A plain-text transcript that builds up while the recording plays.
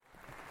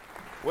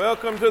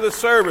Welcome to the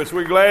service.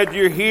 We're glad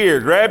you're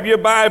here. Grab your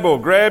Bible,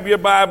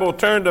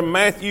 turn to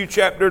Matthew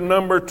chapter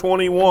number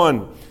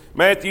 21.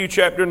 Matthew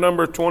chapter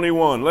number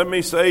 21. Let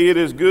me say it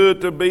is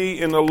good to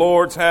be in the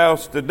Lord's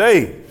house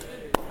today.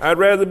 I'd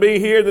rather be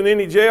here than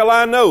any jail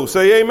I know.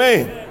 Say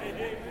amen.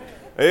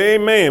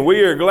 Amen.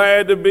 We are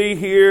glad to be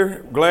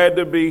here,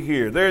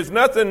 There's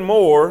nothing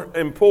more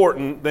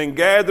important than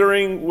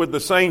gathering with the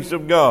saints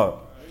of God,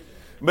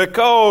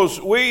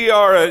 because we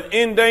are an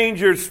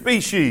endangered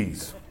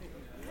species.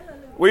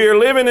 We are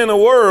living in a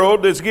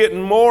world that's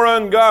getting more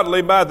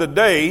ungodly by the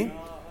day,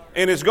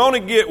 and it's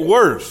going to get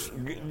worse.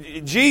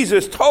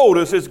 Jesus told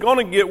us it's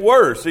going to get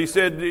worse. He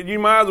said, you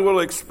might as well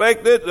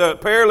expect it.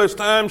 Perilous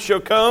times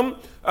shall come.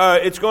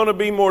 It's going to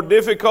be more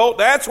difficult.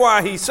 That's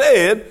why he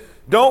said,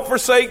 don't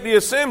forsake the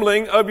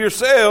assembling of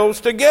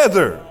yourselves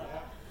together,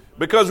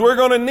 because we're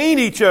going to need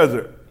each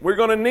other. We're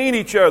going to need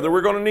each other.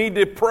 We're going to need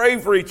to pray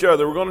for each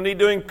other. We're going to need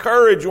to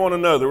encourage one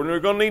another.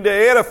 We're going to need to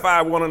edify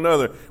one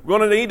another. We're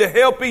going to need to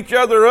help each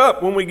other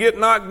up when we get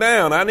knocked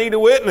down. I need a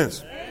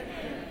witness.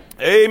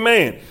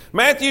 Amen.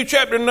 Matthew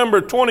chapter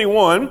number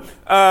 21.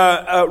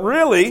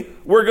 Really,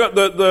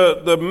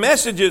 the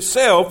message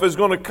itself is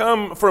going to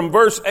come from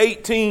verse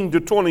 18 to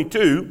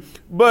 22.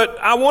 But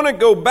I want to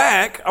go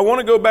back.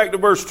 To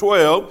verse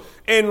 12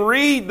 and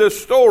read the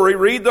story.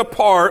 Read the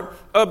part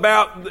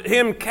about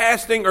him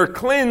casting or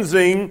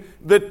cleansing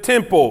the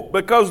temple,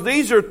 because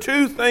these are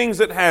two things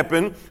that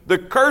happen: the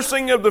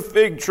cursing of the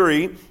fig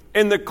tree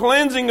and the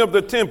cleansing of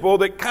the temple,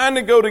 that kind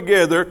of go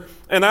together,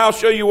 and I'll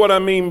show you what I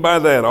mean by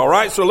that. All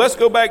right, so let's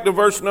go back to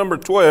verse number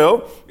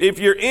 12. If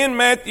you're in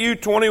Matthew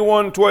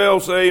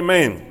 21:12, say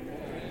amen.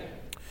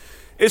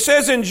 It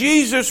says, and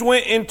Jesus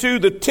went into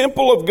the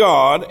temple of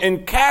God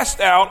and cast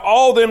out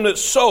all them that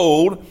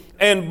sold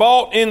and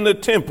bought in the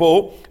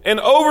temple, and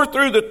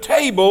overthrew the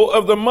table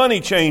of the money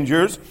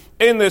changers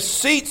and the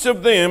seats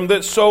of them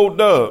that sold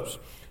doves.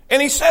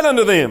 And he said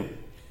unto them,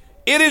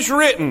 it is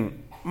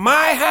written,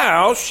 my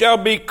house shall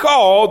be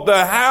called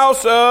the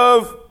house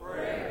of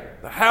prayer.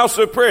 The house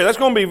of prayer. That's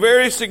going to be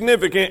very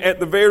significant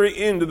at the very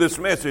end of this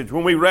message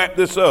when we wrap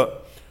this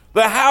up.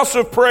 The house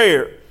of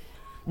prayer.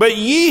 But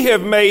ye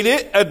have made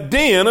it a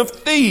den of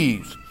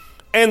thieves.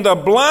 And the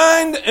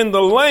blind and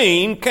the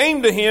lame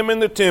came to him in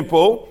the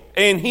temple,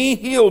 and he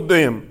healed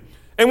them.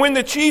 And when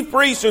the chief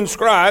priests and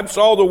scribes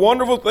saw the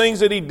wonderful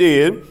things that he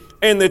did,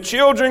 and the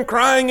children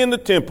crying in the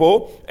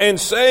temple, and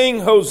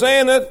saying,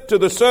 Hosanna to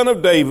the Son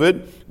of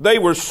David, they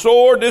were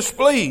sore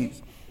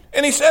displeased.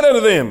 And he said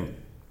unto them,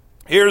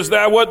 hearest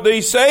thou what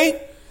these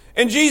say?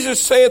 And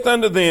Jesus saith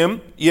unto them,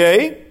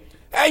 yea,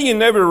 have ye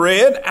never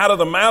read, out of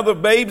the mouth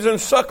of babes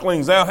and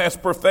sucklings thou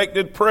hast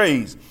perfected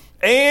praise?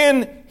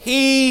 And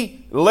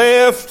he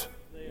left.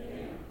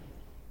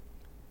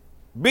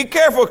 Be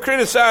careful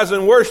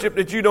criticizing worship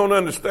that you don't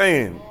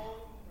understand.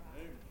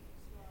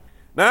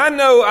 Now, I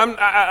know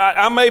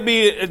I may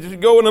be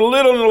going a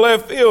little in the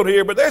left field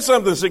here, but there's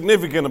something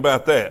significant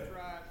about that.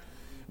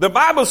 The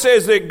Bible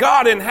says that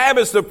God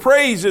inhabits the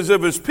praises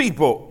of his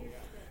people.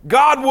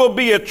 God will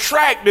be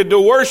attracted to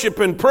worship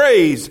and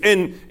praise.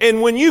 And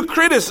when you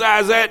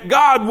criticize that,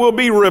 God will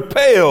be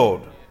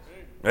repelled.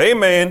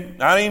 Amen.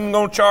 I ain't even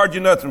going to charge you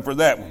nothing for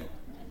that one.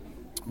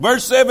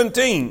 Verse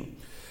 17.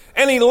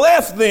 And he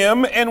left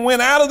them and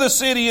went out of the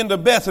city into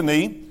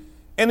Bethany,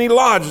 and he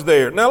lodged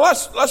there. Now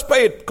let's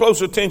pay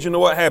close attention to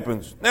what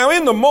happens. Now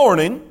in the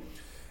morning,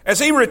 as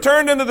he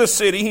returned into the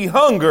city, he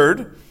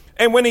hungered,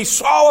 and when he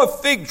saw a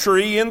fig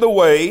tree in the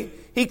way,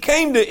 he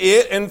came to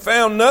it and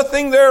found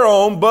nothing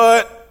thereon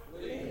but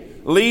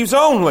leaves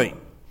only.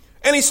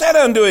 And he said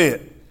unto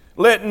it,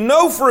 let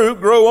no fruit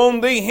grow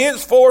on thee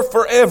henceforth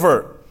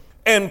forever.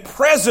 And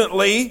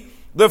presently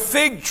the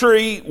fig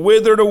tree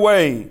withered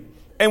away.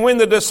 And when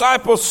the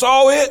disciples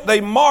saw it, they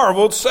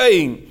marveled,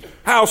 saying,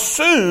 how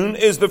soon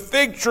is the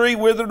fig tree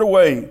withered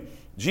away?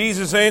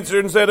 Jesus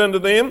answered and said unto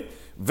them,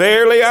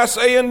 verily I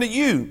say unto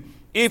you,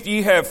 if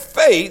ye have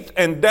faith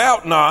and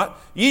doubt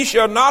not, ye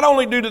shall not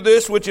only do to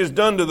this which is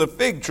done to the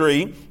fig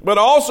tree, but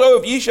also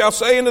if ye shall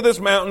say unto this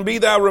mountain, be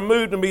thou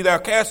removed and be thou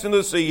cast into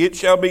the sea, it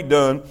shall be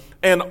done.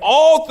 And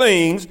all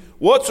things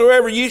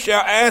whatsoever ye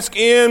shall ask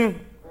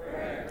in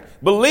prayer,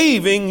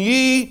 believing,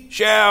 ye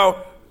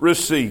shall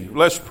receive.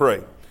 Let's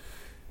pray.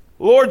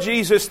 Lord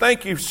Jesus,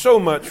 thank you so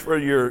much for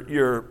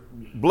your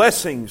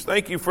blessings.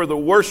 Thank you for the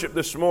worship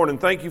this morning.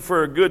 Thank you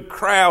for a good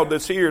crowd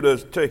that's here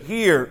to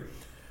hear.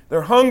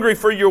 They're hungry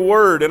for your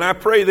word, and I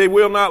pray they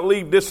will not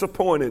leave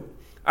disappointed.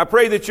 I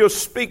pray that you'll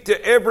speak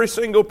to every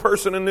single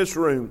person in this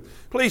room.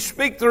 Please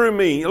speak through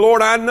me.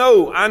 Lord, I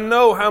know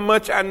how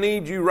much I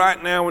need you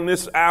right now in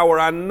this hour.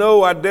 I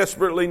know I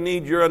desperately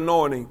need your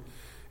anointing.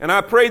 And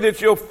I pray that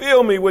you'll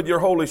fill me with your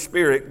Holy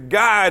Spirit.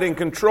 Guide and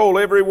control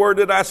every word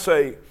that I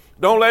say.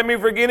 Don't let me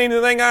forget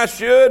anything I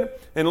should.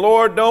 And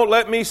Lord, don't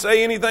let me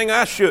say anything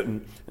I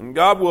shouldn't. And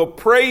God will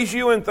praise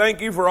you and thank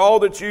you for all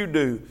that you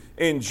do.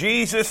 In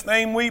Jesus'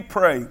 name we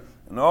pray.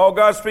 And all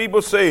God's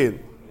people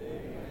said,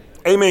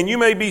 amen. You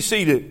may be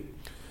seated.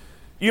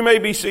 You may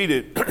be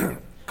seated. A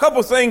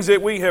couple things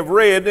that we have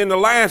read in the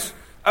last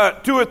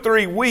 2 or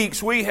 3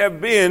 weeks, we have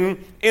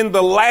been in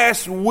the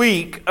last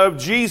week of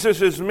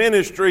Jesus'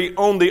 ministry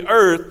on the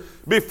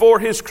earth before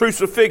his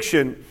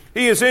crucifixion.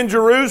 He is in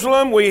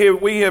Jerusalem.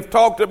 We have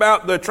talked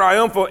about the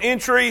triumphal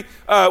entry.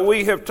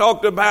 We have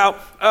talked about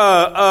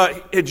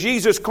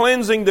Jesus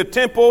cleansing the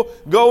temple,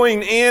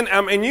 going in.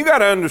 And you got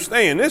to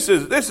understand, this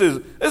is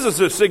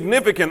a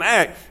significant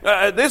act.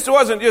 This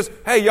wasn't just,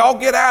 hey, y'all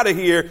get out of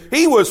here.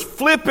 He was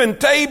flipping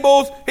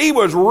tables. He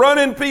was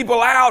running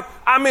people out.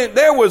 I mean,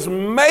 there was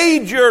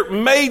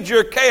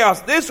major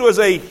chaos. This was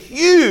a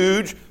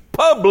huge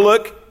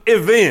public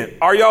event.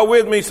 Are y'all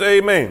with me? Say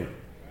amen.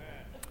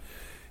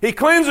 He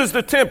cleanses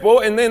the temple,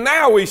 and then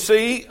now we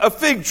see a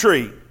fig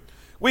tree.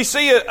 We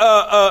see and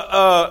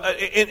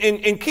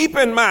keep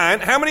in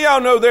mind, how many of y'all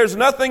know there's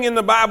nothing in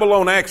the Bible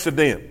on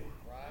accident?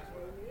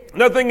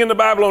 Nothing in the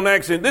Bible on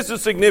accident. This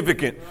is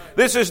significant.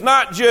 This is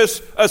not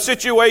just a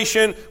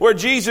situation where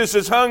Jesus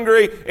is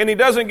hungry and he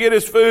doesn't get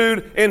his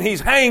food and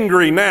he's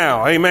hangry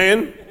now.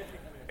 Amen.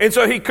 And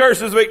so he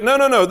curses.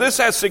 No. This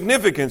has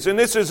significance. And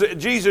this is,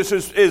 Jesus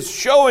is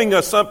showing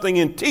us something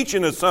and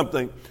teaching us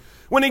something.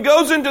 When he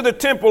goes into the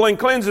temple and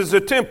cleanses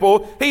the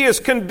temple, he is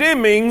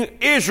condemning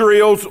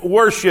Israel's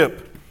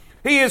worship.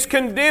 He is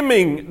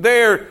condemning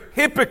their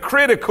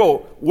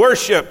hypocritical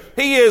worship.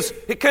 He is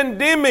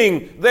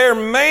condemning their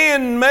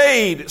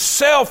man-made,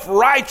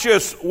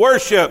 self-righteous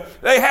worship.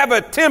 They have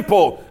a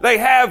temple. They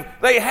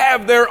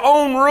have their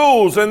own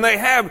rules and they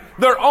have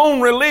their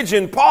own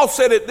religion. Paul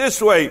said it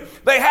this way.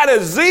 They had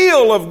a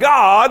zeal of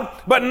God,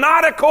 but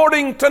not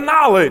according to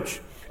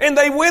knowledge. And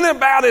they went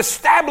about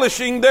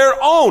establishing their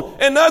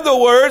own. In other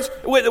words,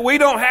 we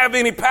don't have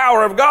any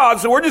power of God,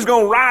 so we're just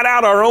going to write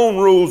out our own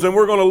rules and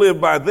we're going to live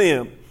by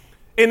them.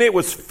 And it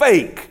was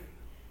fake.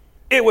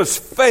 It was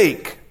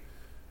fake.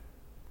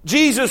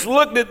 Jesus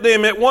looked at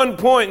them at one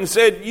point and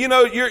said, you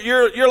know,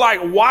 you're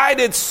like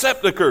whited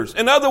sepulchres.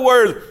 In other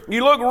words,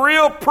 you look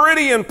real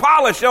pretty and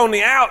polished on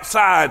the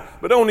outside,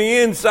 but on the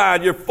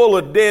inside you're full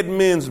of dead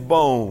men's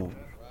bones.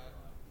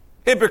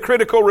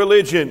 Hypocritical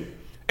religion.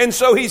 And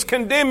so he's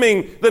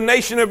condemning the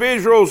nation of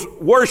Israel's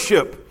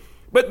worship.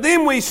 But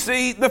then we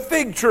see the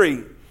fig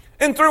tree.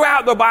 And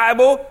throughout the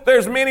Bible,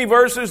 there's many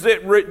verses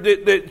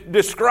that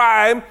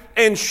describe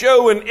and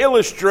show and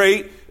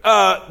illustrate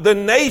the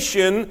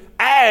nation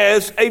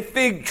as a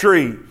fig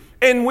tree.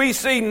 And we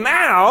see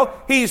now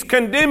he's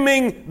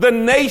condemning the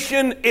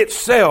nation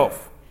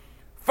itself.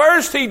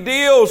 First he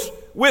deals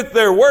with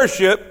their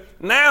worship.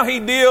 Now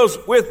he deals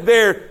with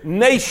their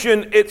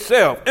nation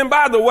itself. And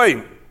by the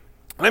way,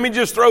 let me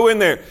just throw in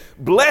there,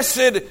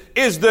 blessed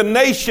is the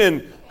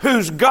nation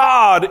whose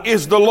God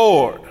is the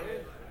Lord.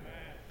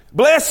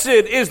 Blessed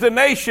is the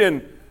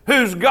nation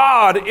whose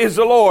God is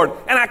the Lord.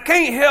 And I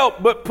can't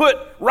help but put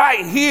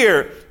right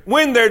here,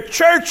 when their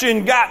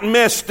churching got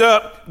messed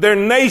up, their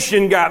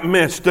nation got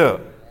messed up.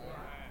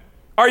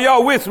 Are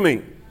y'all with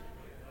me?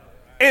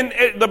 And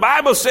the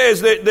Bible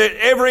says that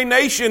every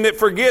nation that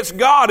forgets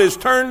God is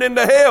turned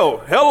into hell.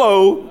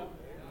 Hello.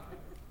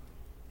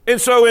 And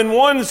so in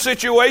one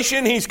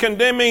situation, he's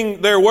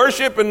condemning their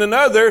worship. In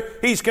another,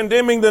 he's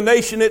condemning the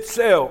nation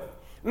itself.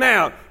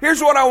 Now,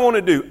 here's what I want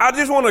to do. I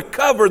just want to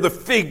cover the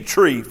fig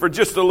tree for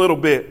just a little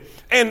bit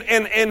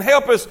and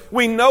help us.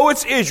 We know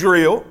it's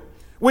Israel.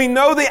 We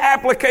know the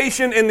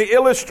application and the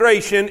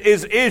illustration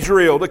is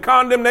Israel, the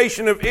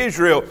condemnation of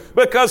Israel,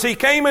 because he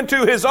came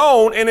into his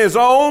own and his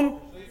own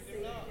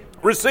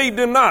received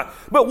him not.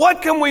 But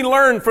what can we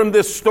learn from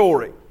this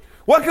story?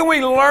 What can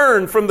we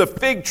learn from the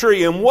fig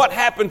tree and what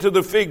happened to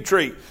the fig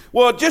tree?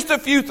 Well, just a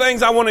few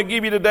things I want to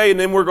give you today and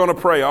then we're going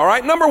to pray, all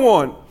right? Number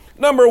one,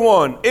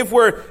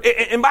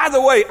 and by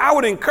the way, I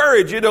would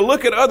encourage you to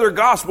look at other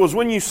gospels.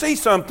 When you see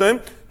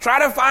something, try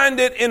to find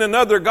it in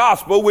another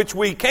gospel, which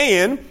we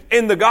can,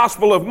 in the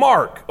Gospel of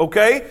Mark,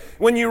 okay?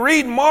 When you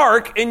read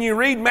Mark and you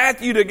read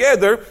Matthew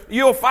together,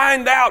 you'll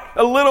find out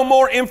a little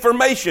more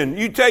information.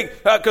 You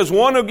take, because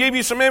one will give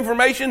you some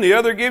information, the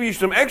other give you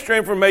some extra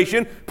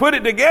information, put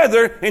it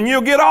together, and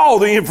you'll get all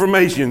the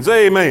information.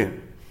 Say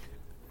amen.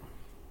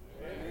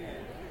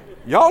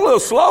 Y'all a little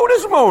slow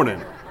this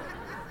morning.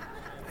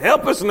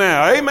 Help us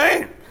now.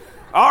 Amen.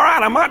 All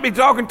right, I might be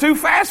talking too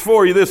fast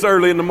for you this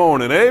early in the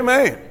morning.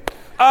 Amen.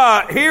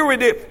 Here we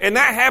did, and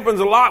that happens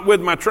a lot with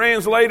my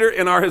translator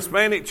in our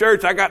Hispanic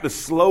church. I got to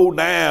slow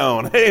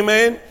down.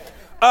 Amen.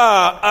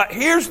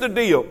 Here's the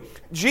deal.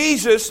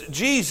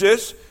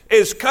 Jesus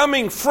is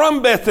coming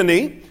from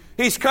Bethany.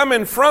 He's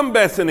coming from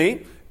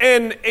Bethany,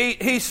 and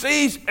he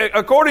sees,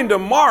 according to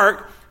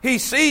Mark, he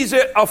sees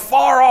it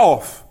afar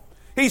off.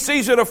 He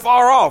sees it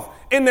afar off.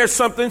 And there's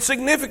something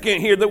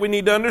significant here that we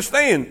need to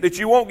understand that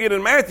you won't get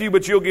in Matthew,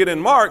 but you'll get in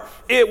Mark.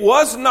 It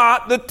was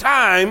not the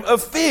time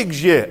of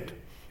figs yet.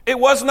 It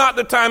was not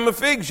the time of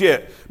figs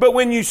yet. But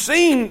when you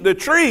seen the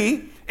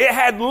tree, it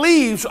had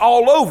leaves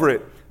all over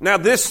it. Now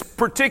this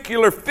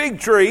particular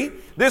fig tree,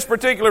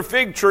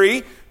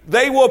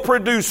 they will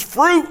produce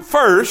fruit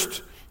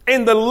first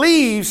and the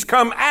leaves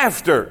come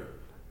after.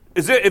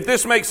 If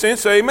this makes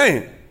sense, say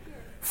amen.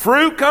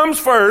 Fruit comes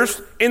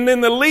first and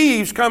then the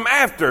leaves come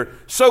after.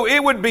 So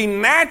it would be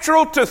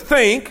natural to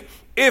think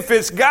if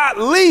it's got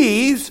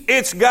leaves,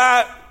 it's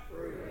got,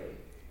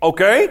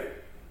 okay?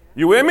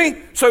 You with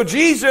me? So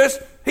Jesus,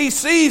 he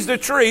sees the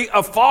tree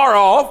afar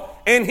off,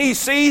 and he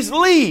sees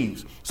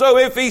leaves. So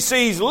if he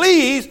sees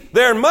leaves,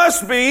 there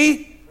must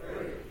be.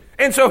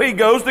 And so he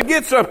goes to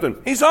get something.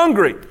 He's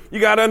hungry. You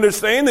got to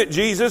understand that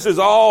Jesus is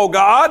all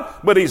God,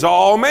 but he's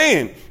all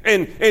man.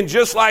 And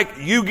just like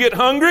you get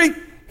hungry,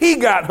 he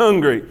got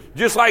hungry.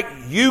 Just like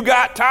you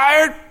got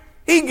tired,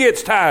 he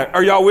gets tired.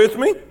 Are y'all with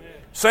me?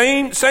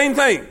 Same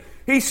thing.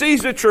 He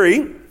sees the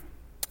tree.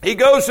 He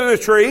goes to the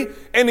tree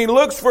and he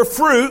looks for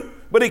fruit,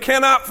 but he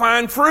cannot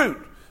find fruit.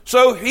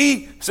 So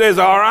he says,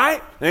 all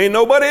right, ain't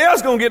nobody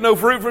else going to get no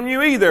fruit from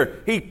you either.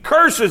 He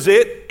curses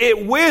it.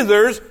 It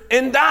withers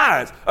and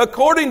dies.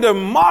 According to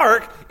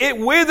Mark, it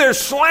withers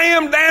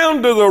slam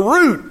down to the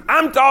root.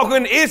 I'm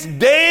talking it's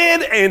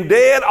dead and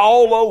dead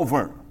all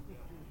over.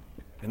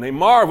 And they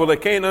marvel. They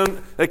can't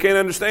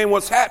understand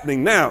what's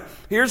happening. Now,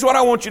 here's what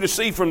I want you to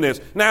see from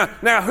this.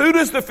 Now, who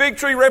does the fig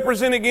tree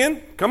represent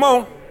again? Come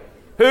on.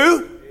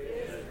 Who?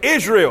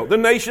 Israel, the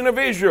nation of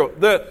Israel,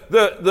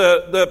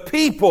 the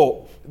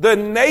people, the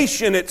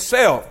nation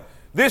itself.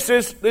 This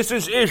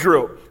is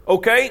Israel.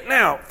 Okay?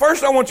 Now,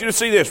 first I want you to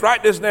see this.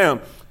 Write this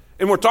down.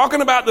 And we're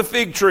talking about the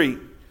fig tree.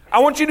 I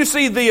want you to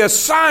see the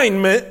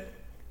assignment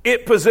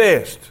it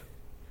possessed.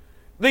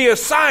 The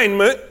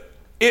assignment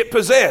it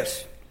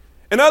possessed.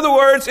 In other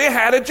words, it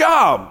had a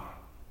job.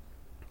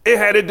 It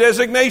had a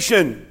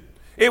designation.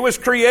 It was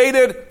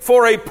created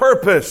for a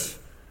purpose.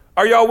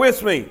 Are y'all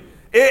with me?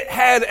 It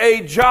had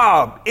a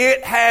job.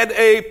 It had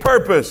a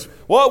purpose.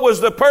 What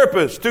was the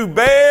purpose? To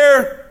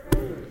bear.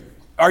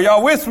 Are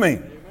y'all with me?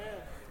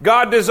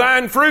 God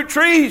designed fruit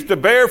trees to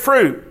bear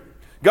fruit.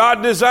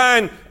 God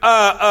designed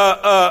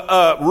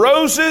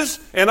roses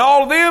and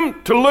all of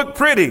them to look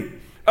pretty.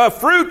 A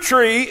fruit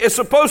tree is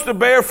supposed to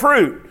bear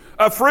fruit.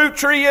 A fruit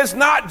tree is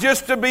not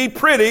just to be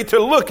pretty to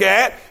look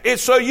at.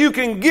 It's so you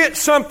can get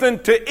something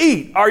to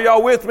eat. Are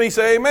y'all with me?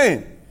 Say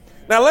amen.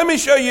 Now let me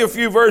show you a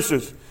few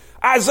verses.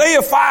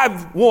 Isaiah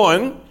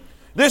 5:1.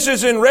 This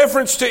is in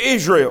reference to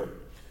Israel.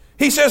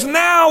 He says,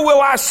 now will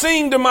I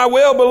sing to my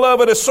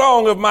well-beloved a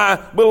song of my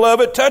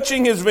beloved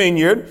touching his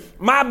vineyard.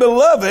 My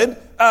beloved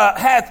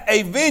hath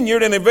a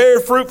vineyard and a very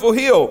fruitful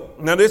hill.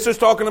 Now this is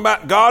talking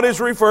about, God is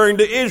referring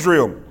to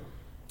Israel.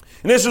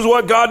 And this is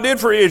what God did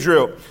for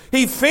Israel.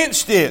 He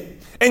fenced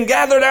it and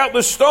gathered out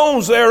the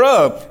stones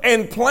thereof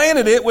and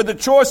planted it with the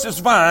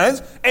choicest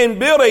vines and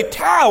built a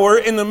tower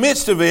in the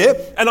midst of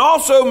it and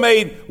also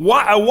made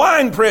a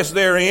winepress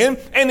therein.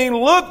 And he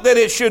looked that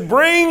it should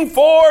bring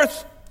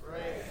forth,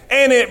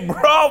 and it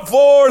brought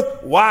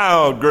forth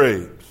wild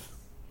grapes.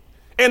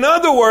 In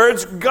other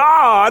words,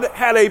 God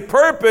had a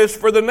purpose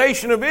for the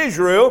nation of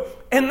Israel,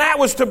 and that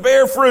was to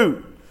bear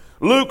fruit.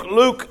 Luke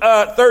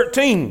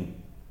 13.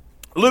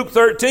 Luke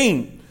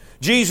 13,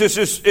 Jesus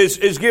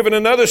is given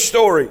another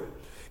story.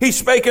 He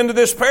spake unto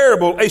this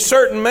parable. A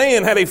certain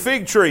man had a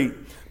fig tree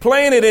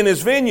planted in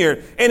his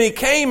vineyard, and he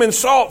came and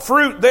sought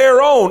fruit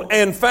thereon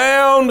and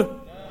found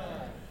none.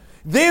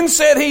 Then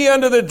said he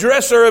unto the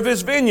dresser of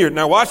his vineyard.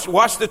 Now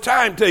watch the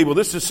timetable.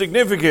 This is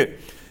significant.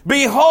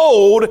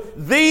 Behold,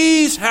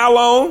 these, how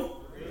long?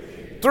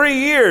 3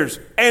 years.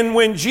 And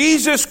when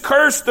Jesus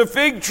cursed the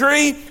fig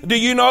tree, do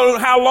you know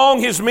how long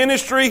his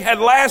ministry had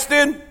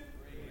lasted?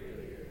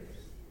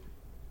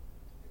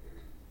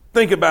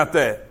 Think about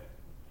that.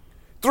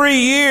 3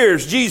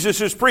 years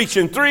Jesus is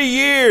preaching. 3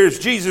 years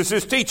Jesus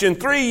is teaching.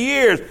 3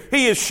 years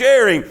he is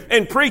sharing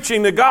and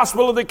preaching the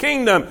gospel of the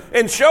kingdom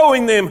and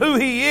showing them who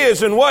he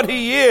is and what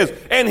he is.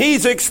 And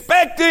he's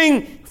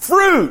expecting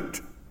fruit.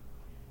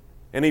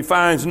 And he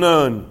finds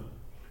none.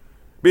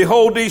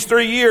 Behold, these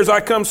 3 years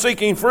I come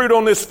seeking fruit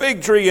on this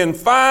fig tree and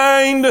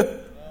find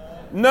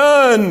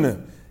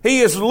none. He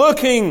is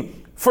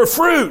looking for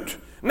fruit.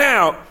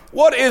 Now,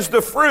 what is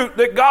the fruit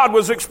that God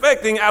was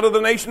expecting out of the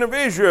nation of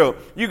Israel?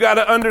 You got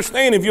to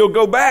understand, if you'll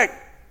go back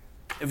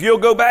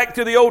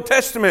to the Old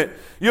Testament,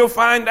 you'll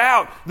find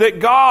out that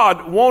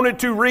God wanted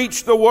to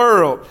reach the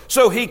world.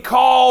 So he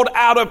called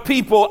out a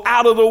people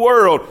out of the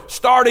world,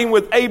 starting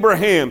with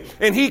Abraham.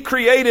 And he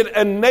created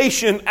a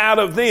nation out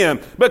of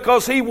them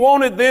because he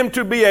wanted them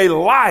to be a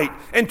light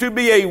and to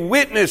be a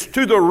witness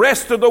to the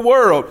rest of the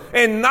world.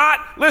 And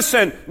not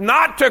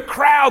to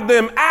crowd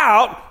them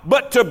out,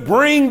 but to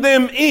bring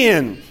them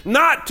in.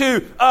 Not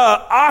to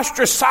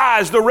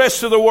ostracize the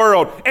rest of the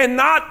world. And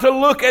not to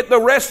look at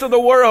the rest of the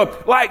world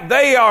like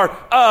they are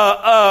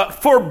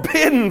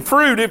forbidden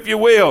fruit, if you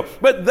will.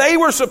 But they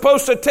were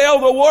supposed to tell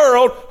the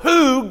world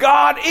who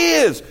God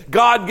is.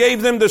 God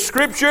gave them the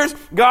scriptures.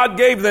 God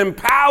gave them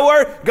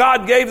power.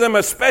 God gave them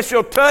a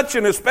special touch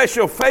and a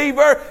special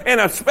favor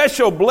and a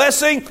special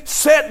blessing,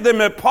 set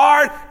them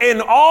apart,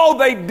 and all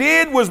they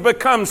did was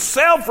become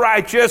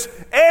self-righteous,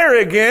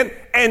 arrogant,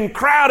 and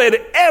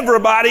crowded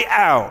everybody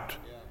out.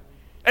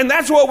 And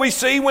that's what we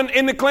see when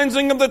in the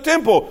cleansing of the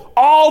temple.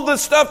 All the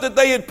stuff that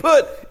they had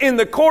put in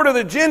the court of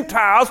the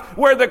Gentiles,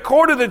 where the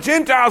court of the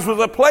Gentiles was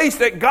a place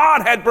that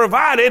God had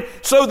provided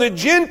so the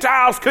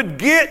Gentiles could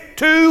get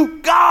to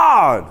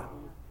God.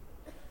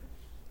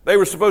 They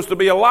were supposed to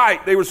be a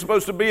light. They were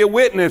supposed to be a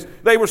witness.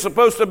 They were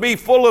supposed to be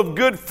full of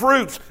good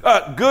fruits,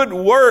 good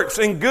works,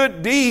 and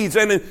good deeds,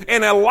 and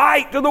a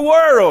light to the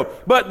world.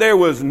 But there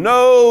was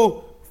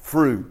no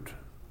fruit.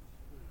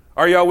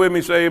 Are y'all with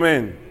me? Say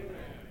amen.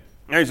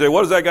 Now you say,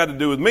 what does that got to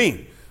do with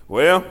me?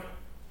 Well,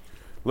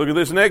 look at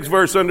this next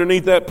verse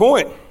underneath that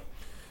point.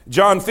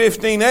 John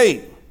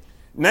 15:8.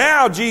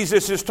 Now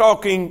Jesus is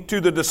talking to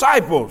the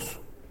disciples.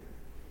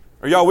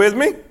 Are y'all with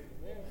me?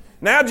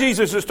 Now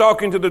Jesus is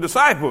talking to the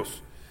disciples.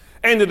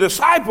 And the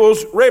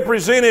disciples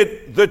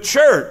represented the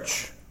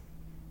church.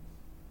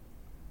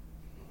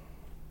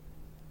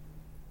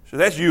 So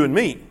that's you and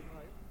me.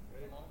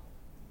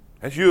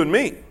 That's you and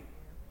me.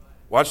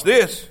 Watch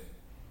this.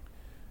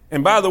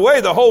 And by the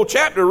way, the whole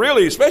chapter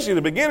really, especially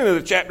the beginning of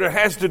the chapter,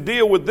 has to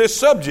deal with this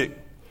subject.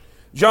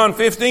 John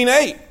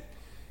 15:8.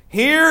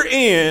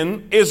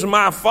 Herein is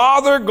my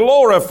Father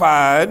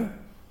glorified,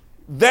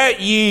 that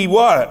ye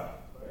what?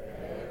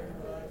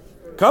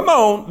 Come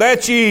on,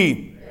 that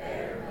ye.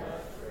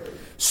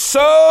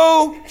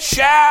 So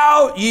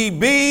shall ye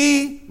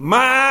be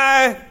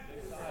my.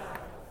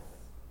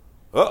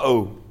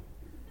 Uh-oh.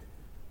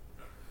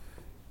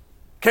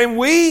 Can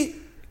we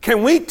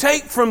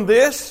take from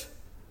this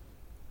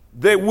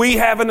that we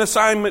have an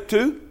assignment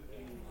too?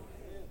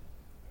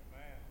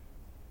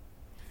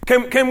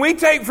 Can we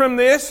take from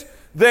this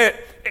that,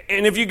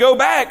 and if you go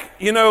back,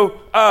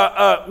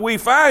 we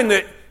find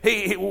that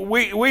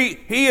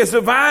he is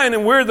the vine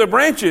and we're the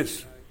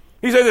branches.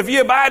 He says, if ye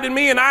abide in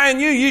me and I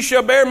in you, ye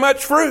shall bear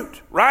much fruit,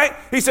 right?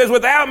 He says,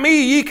 without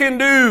me ye can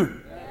do.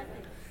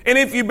 And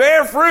if you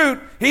bear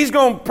fruit, he's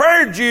going to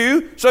purge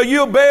you so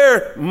you'll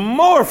bear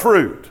more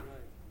fruit.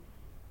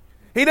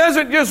 He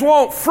doesn't just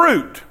want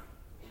fruit.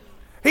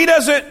 He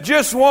doesn't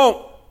just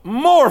want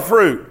more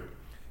fruit.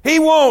 He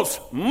wants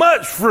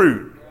much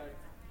fruit.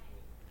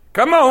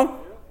 Come on.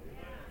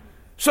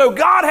 So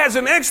God has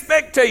an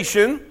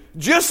expectation,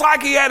 just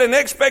like he had an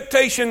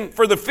expectation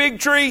for the fig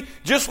tree,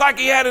 just like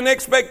he had an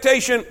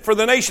expectation for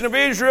the nation of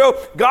Israel.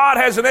 God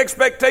has an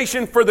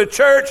expectation for the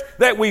church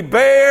that we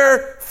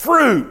bear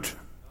fruit.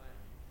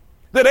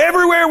 That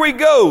everywhere we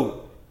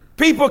go,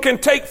 people can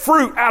take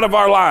fruit out of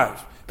our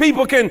lives.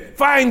 People can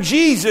find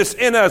Jesus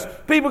in us.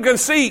 People can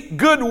see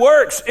good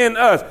works in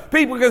us.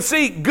 People can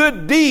see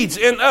good deeds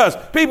in us.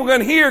 People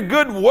can hear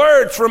good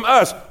words from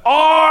us.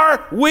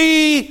 Are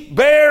we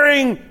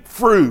bearing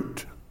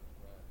fruit?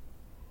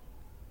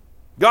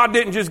 God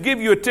didn't just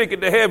give you a ticket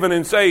to heaven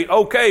and say,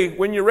 okay,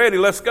 when you're ready,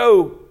 let's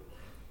go.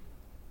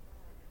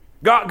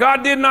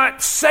 God did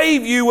not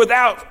save you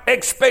without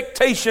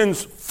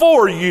expectations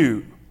for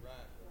you.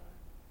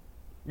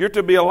 You're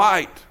to be a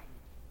light.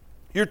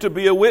 You're to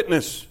be a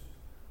witness.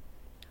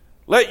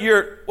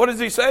 What does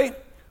he say?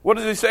 What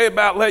does he say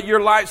about let your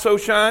light so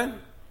shine?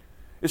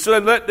 It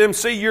said, let them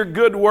see your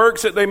good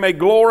works that they may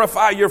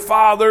glorify your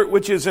Father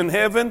which is in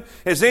heaven.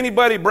 Has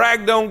anybody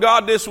bragged on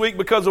God this week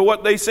because of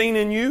what they seen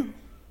in you?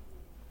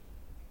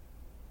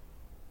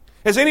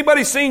 Has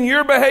anybody seen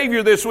your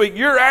behavior this week,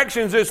 your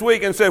actions this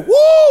week, and said,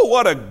 whoa,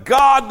 what a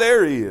God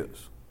there is?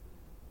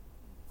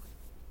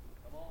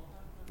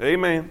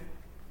 Amen.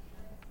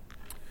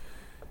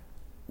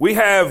 We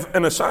have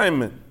an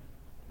assignment.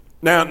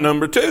 Now,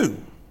 number two,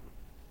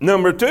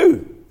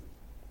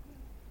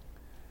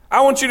 I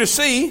want you to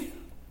see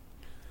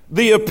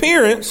the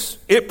appearance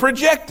it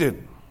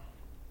projected.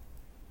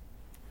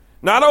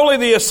 Not only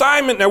the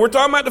assignment, now we're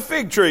talking about the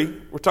fig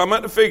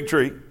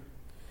tree.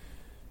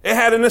 It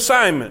had an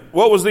assignment.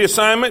 What was the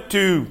assignment?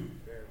 To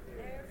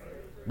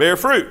bear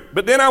fruit.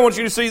 But then I want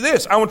you to see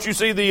this. I want you to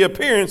see the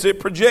appearance it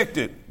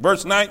projected.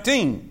 Verse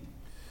 19.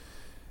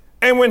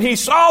 And when he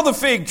saw the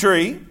fig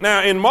tree,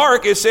 now in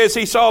Mark it says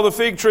he saw the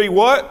fig tree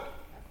what?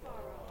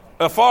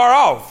 Afar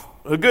off.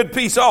 A good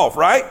piece off,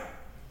 right?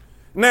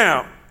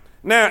 Now,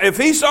 if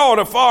he saw it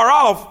afar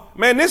off,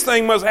 man, this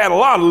thing must have had a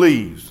lot of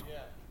leaves.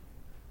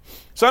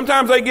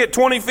 Sometimes they get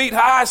 20 feet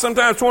high,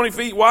 sometimes 20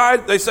 feet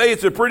wide. They say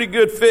it's a pretty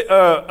good fit,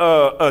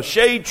 a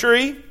shade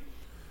tree.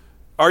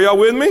 Are y'all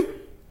with me?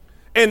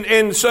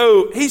 And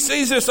so he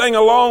sees this thing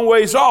a long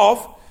ways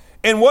off,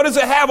 and what does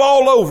it have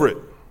all over it?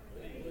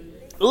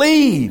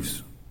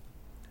 Leaves.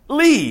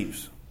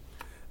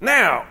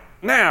 Now,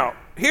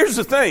 here's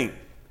the thing.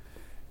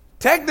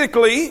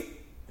 Technically,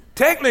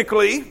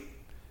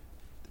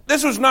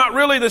 this was not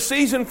really the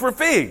season for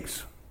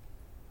figs.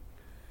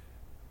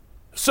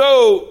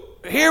 So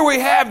here we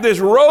have this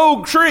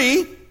rogue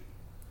tree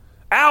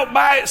out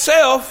by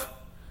itself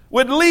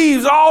with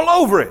leaves all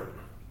over it.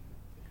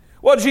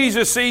 Well,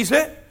 Jesus sees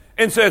it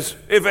and says,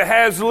 if it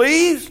has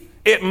leaves,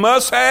 it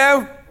must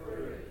have.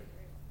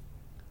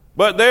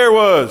 But there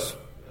was.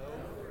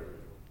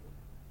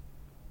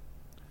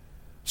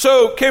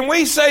 So can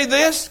we say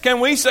this?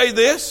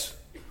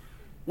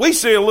 We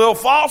see a little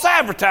false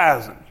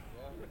advertising.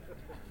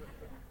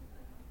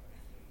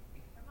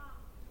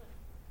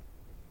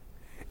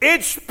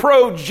 It's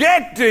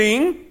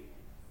projecting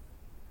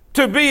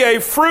to be a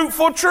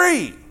fruitful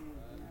tree.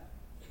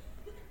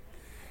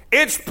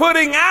 It's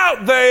putting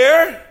out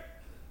there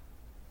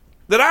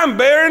that I'm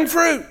bearing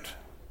fruit.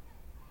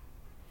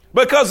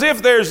 Because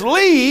if there's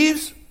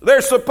leaves,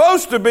 there's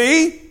supposed to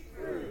be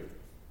fruit.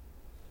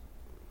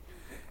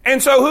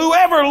 And so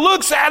whoever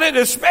looks at it,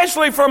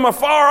 especially from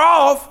afar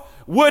off,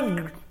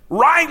 would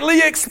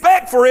rightly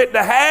expect for it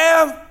to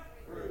have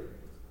fruit.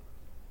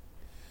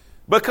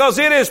 Because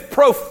it is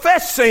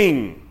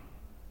professing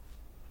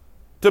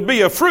to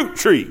be a fruit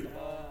tree.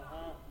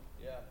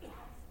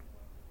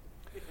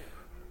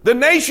 The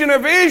nation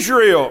of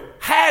Israel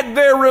had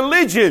their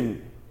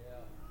religion,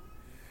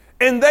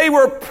 and they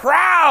were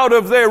proud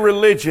of their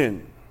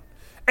religion,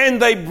 and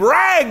they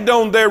bragged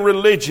on their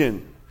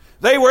religion.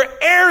 They were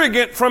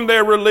arrogant from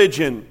their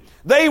religion.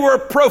 They were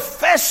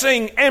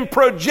professing and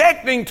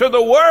projecting to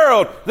the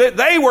world that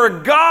they were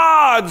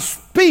God's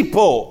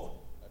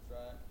people. That's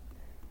right.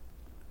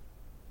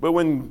 But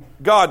when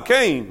God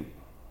came,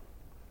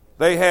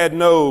 they had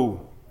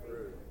no.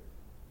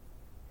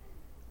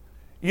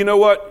 You know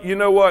what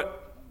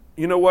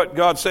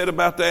God said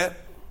about that?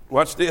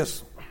 Watch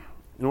this.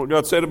 You know what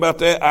God said about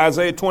that?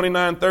 Isaiah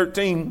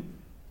 29:13.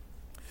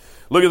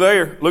 Look at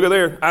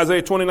there.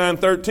 Isaiah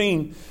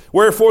 29:13.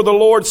 Wherefore the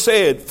Lord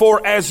said,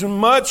 for as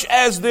much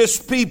as this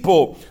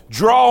people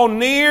draw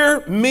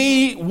near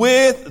me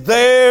with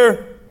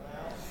their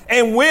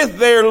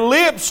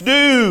lips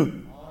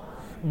do,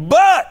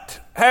 but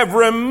have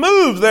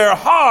removed their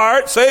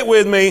heart, say it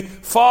with me,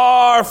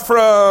 far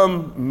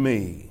from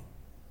me.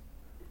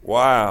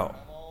 Wow.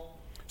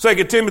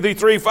 2 Timothy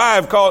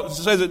 3:5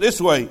 says it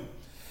this way.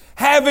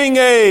 Having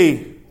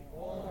a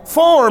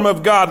form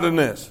of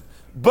godliness,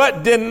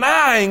 but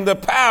denying the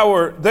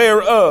power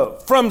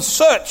thereof. From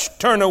such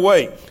turn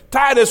away.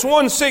 Titus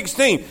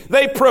 1:16.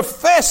 They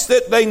profess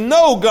that they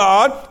know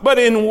God, but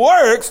in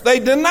works they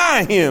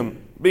deny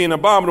him, being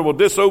abominable,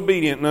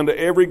 disobedient, and unto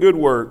every good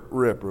work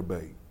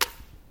reprobate.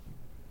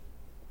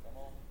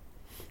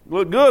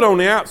 Look good on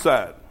the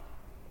outside.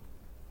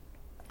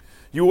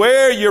 You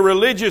wear your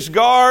religious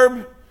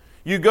garb.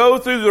 You go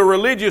through the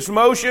religious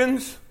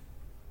motions.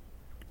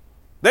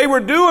 They were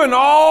doing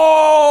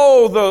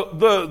all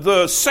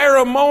the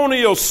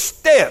ceremonial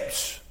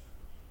steps,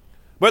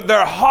 but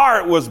their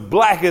heart was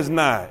black as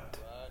night.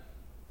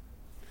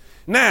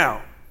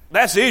 Now,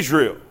 that's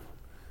Israel.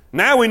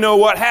 Now we know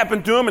what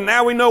happened to them, and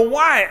now we know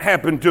why it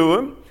happened to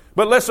them.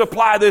 But let's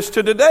apply this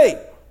to today.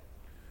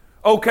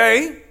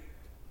 Okay.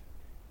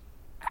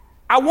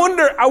 I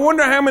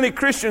wonder how many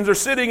Christians are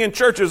sitting in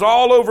churches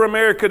all over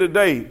America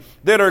today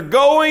that are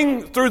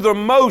going through the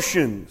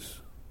motions,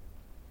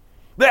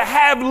 that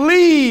have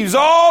leaves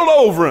all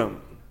over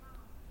them.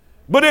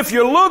 But if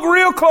you look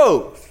real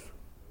close,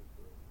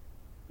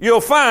 you'll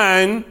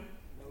find,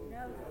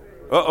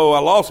 I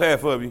lost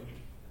half of you.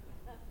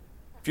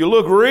 If you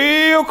look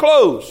real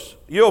close,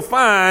 you'll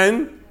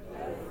find,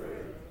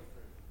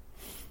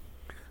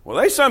 well,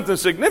 there's something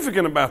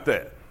significant about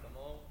that.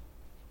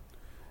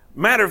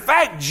 Matter of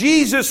fact,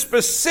 Jesus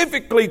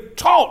specifically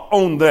taught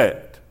on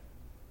that.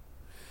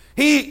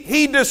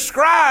 He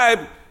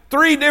described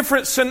 3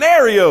 different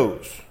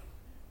scenarios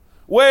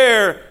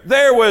where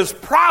there was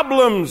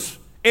problems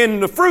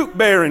in the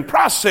fruit-bearing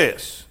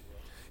process.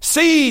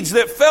 Seeds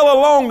that fell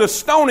along the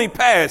stony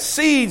path.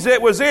 Seeds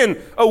that was in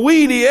a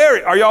weedy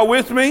area. Are y'all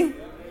with me?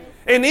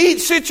 In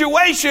each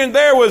situation,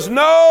 there was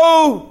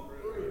no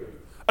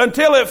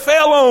until it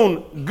fell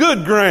on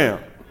good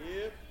ground.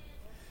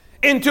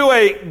 Into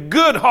a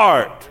good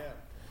heart.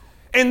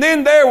 And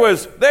then there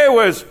was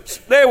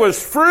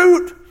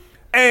fruit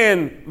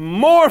and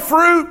more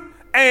fruit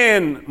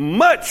and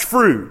much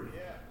fruit.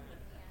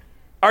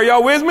 Are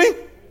y'all with me?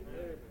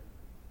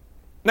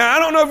 Now, I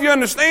don't know if you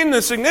understand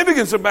the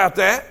significance about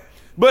that,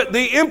 but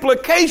the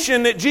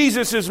implication that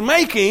Jesus is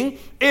making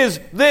is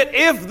that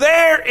if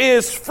there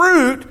is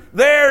fruit,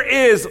 there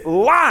is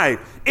life.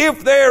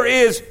 If there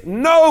is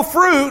no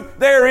fruit,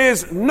 there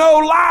is no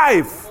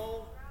life.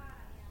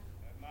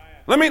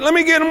 Let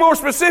me get more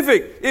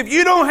specific. If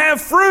you don't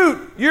have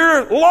fruit,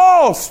 you're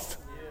lost.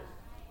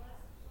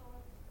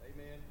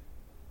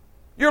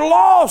 You're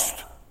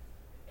lost.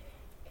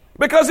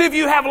 Because if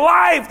you have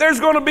life, there's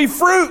going to be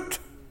fruit.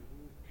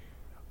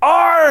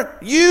 Are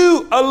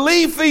you a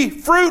leafy,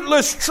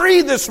 fruitless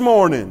tree this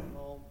morning?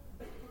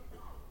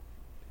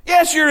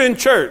 Yes, you're in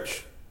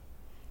church.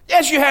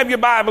 Yes, you have your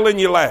Bible in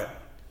your lap.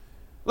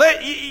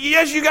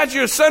 Yes, you got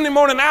your Sunday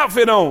morning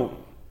outfit on.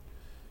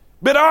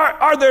 But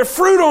are there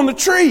fruit on the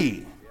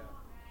tree?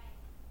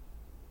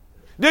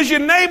 Does your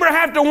neighbor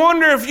have to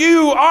wonder if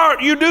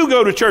you do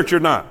go to church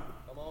or not?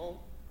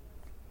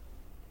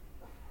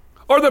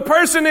 Or the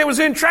person that was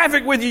in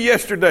traffic with you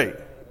yesterday?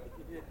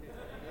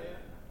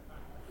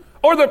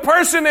 Or the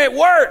person at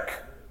work?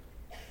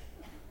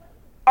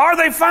 Are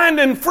they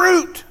finding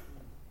fruit?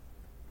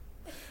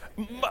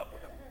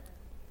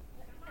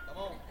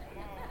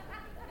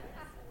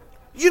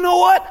 You know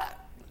what?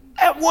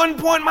 At one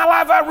point in my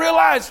life I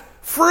realized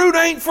fruit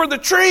ain't for the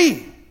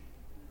tree.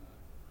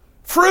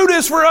 Fruit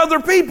is for other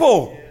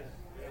people.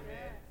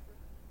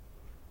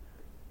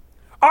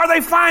 Are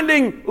they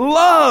finding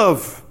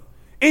love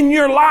in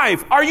your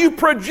life? Are you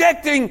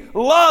projecting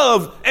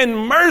love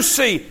and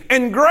mercy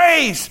and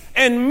grace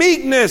and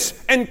meekness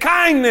and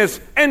kindness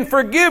and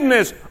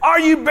forgiveness? Are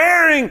you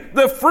bearing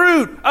the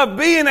fruit of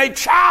being a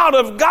child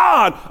of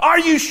God? Are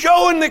you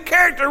showing the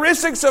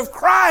characteristics of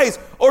Christ?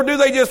 Or do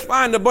they just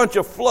find a bunch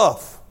of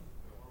fluff?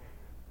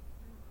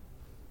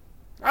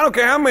 I don't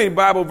care how many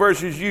Bible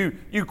verses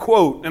you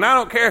quote, and I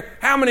don't care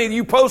how many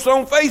you post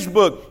on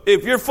Facebook.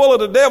 If you're full of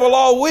the devil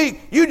all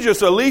week, you're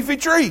just a leafy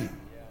tree.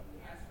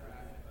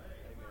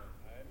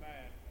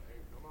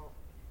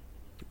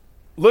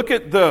 Look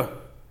at the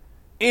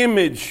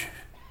image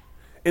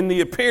and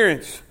the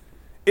appearance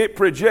it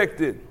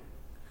projected.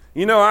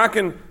 You know, I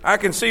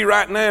can see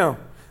right now.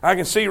 I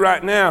can see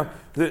right now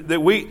that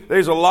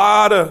there's a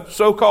lot of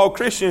so-called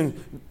Christians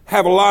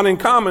have a lot in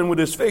common with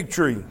this fig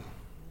tree.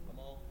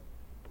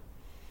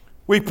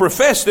 We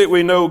profess that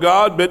we know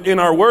God, but in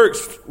our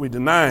works we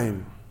deny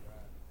Him.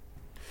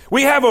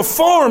 We have a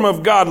form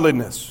of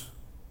godliness.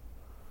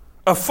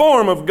 A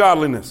form of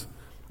godliness.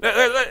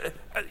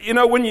 You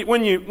know, when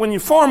you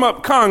form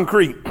up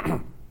concrete,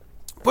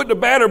 put the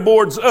batter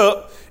boards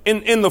up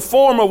in the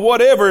form of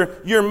whatever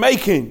you're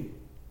making.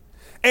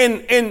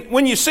 And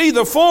when you see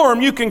the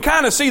form, you can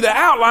kind of see the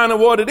outline of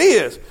what it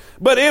is.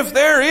 But if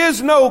there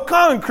is no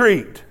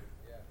concrete,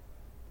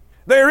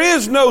 there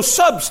is no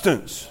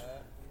substance.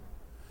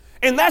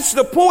 And that's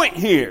the point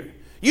here.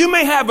 You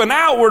may have an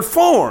outward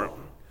form.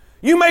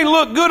 You may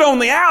look good on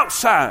the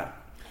outside.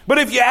 But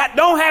if you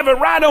don't have it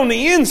right on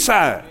the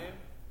inside,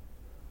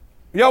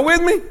 y'all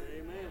with me?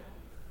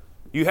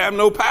 You have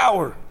no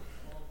power.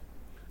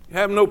 You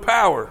have no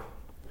power.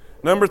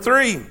 Number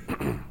 3.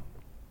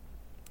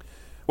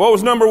 What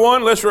was number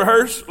 1? Let's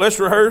rehearse. Let's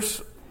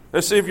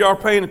see if y'all are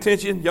paying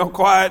attention. Y'all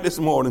quiet this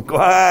morning.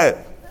 Quiet.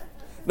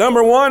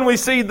 Number 1, we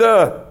see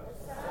the...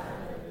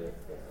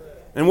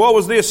 And what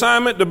was the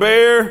assignment? To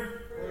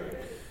bear.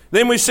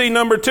 Then we see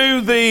number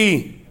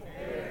 2,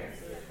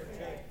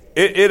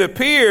 it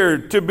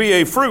appeared to be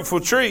a fruitful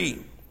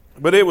tree,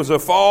 but it was a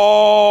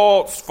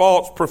false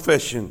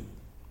profession.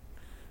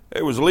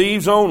 It was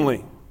leaves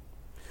only.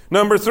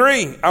 Number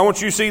 3, I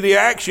want you to see the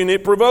action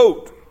it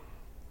provoked.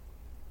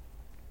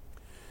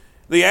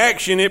 The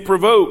action it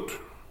provoked.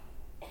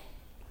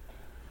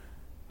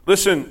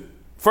 Listen,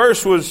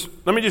 first was,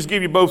 let me just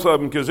give you both of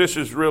them because this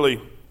is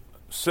really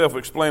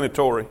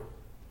self-explanatory.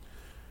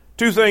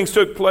 2 things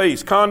took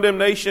place: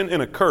 condemnation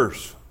and a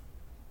curse.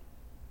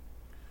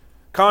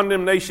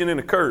 Condemnation and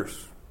a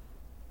curse.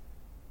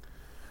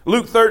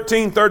 Luke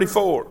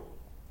 13:34.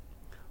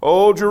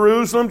 O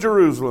Jerusalem,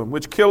 Jerusalem,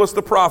 which killest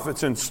the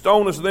prophets and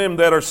stonest them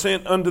that are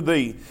sent unto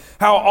thee.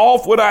 How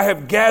oft would I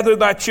have gathered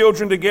thy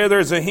children together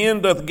as a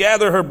hen doth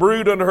gather her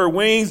brood under her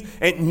wings,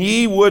 and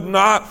ye would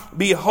not.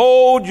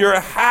 Behold, your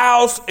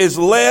house is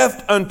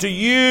left unto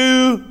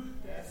you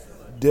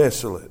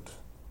desolate.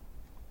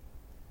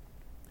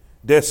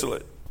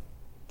 Desolate.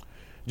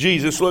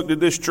 Jesus looked at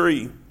this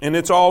tree, and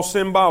it's all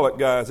symbolic,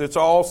 guys. It's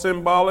all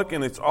symbolic,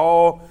 and it's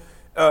all,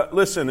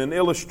 an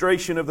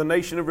illustration of the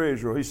nation of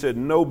Israel. He said,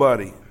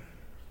 nobody's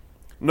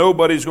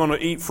going to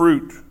eat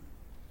fruit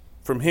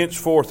from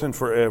henceforth and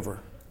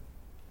forever.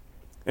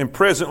 And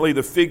presently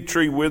the fig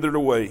tree withered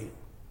away.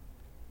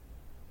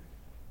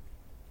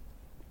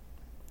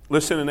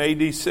 Listen, in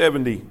AD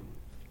 70,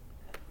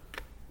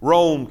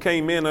 Rome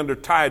came in under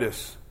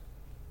Titus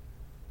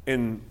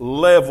and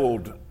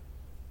leveled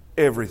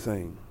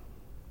everything.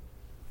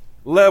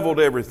 Leveled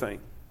everything.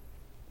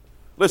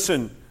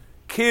 Listen,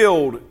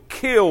 killed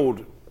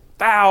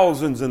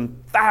thousands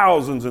and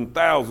thousands and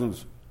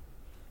thousands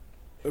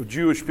of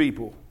Jewish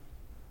people.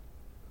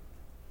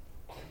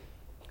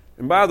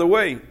 And by the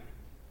way,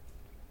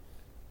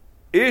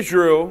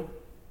 Israel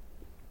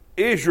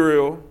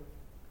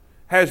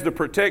has the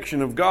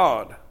protection of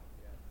God.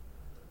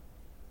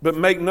 But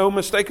make no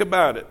mistake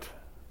about it,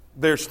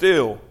 they're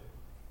still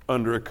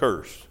under a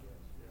curse.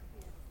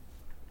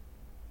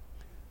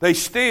 They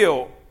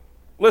still,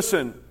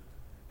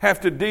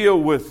 have to deal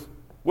with,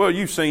 well,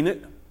 you've seen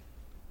it.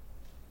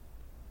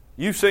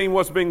 You've seen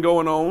what's been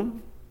going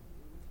on.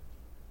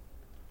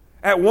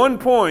 At one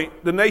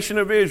point, the nation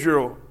of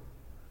Israel,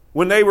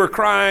 when they were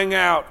crying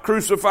out,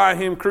 crucify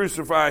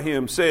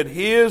him, said,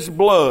 his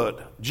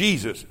blood,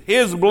 Jesus,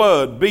 his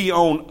blood be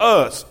on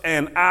us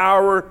and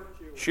our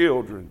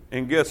children.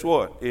 And guess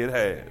what? It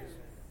has.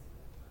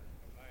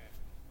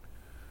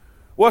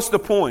 What's the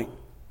point?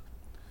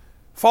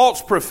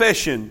 False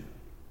profession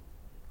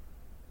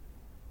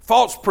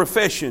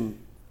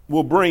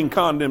will bring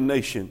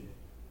condemnation.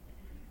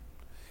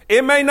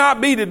 It may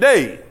not be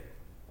today.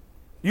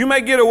 You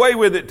may get away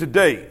with it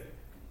today,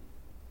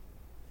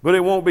 but it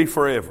won't be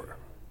forever.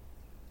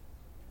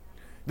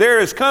 There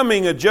is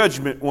coming a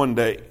judgment one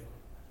day.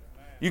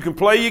 You can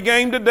play your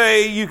game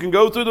today. You can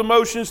go through the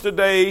motions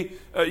today.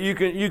 You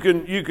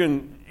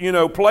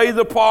can play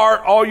the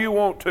part all you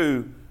want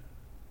to,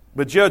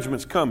 but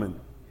judgment's coming.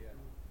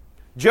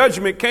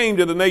 Judgment came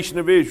to the nation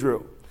of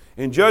Israel,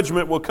 and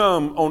judgment will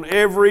come on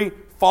every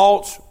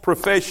false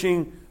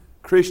professing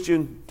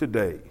Christian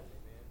today.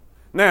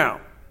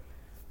 Now,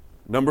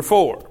 number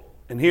 4,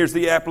 and here's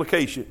the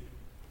application.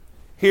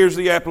 Here's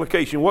the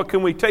application. What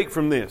can we take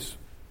from this?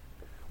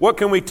 What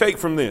can we take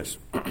from this?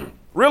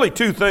 Really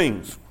 2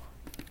 things.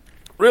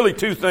 Really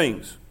 2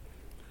 things.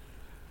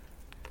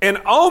 And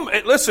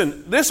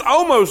listen, this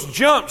almost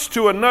jumps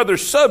to another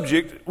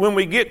subject when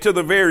we get to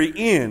the very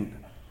end.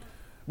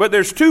 But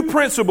there's 2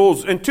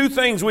 principles and 2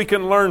 things we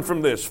can learn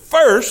from this.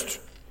 First,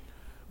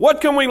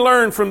 what can we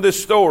learn from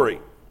this story?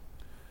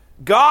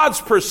 God's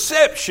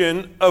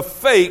perception of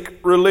fake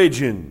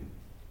religion.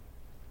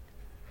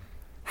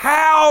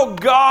 How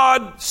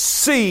God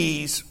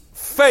sees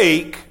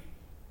fake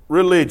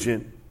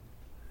religion.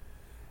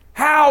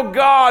 How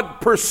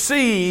God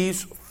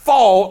perceives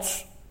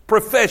false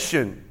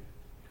profession.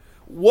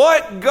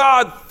 What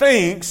God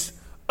thinks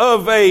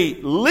of a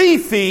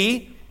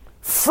leafy,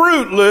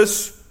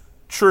 fruitless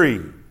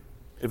tree.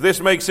 If this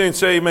makes sense,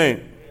 say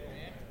amen.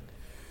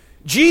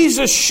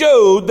 Jesus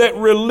showed that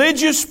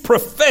religious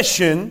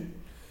profession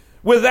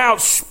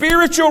without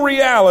spiritual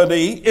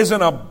reality is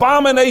an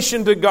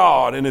abomination to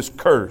God and is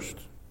cursed.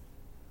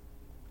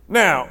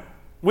 Now,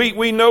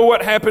 we know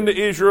what happened to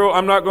Israel.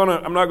 I'm not going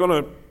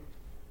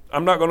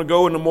to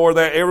go into more of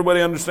that. Everybody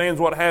understands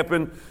what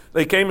happened.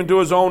 They came into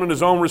his own, and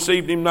his own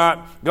received him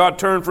not. God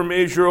turned from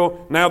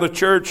Israel. Now the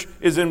church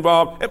is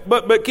involved.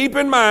 But keep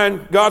in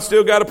mind, God's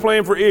still got a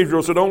plan for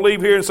Israel. So don't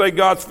leave here and say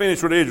God's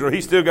finished with Israel.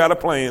 He's still got a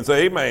plan.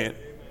 Say amen.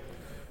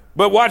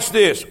 But watch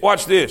this.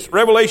 Watch this.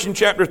 Revelation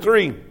chapter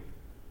 3.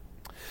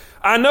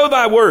 I know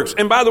thy works.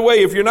 And by the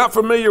way, if you're not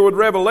familiar with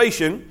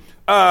Revelation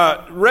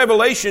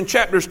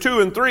chapters 2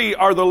 and 3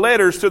 are the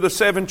letters to the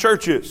 7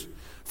 churches.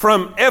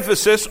 From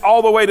Ephesus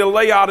all the way to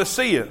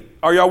Laodicea.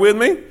 Are y'all with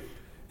me?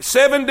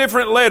 7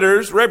 different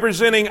letters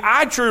representing,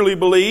 I truly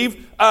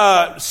believe,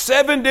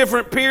 7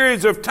 different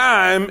periods of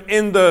time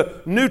in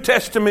the New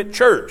Testament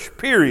church,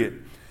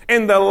 period.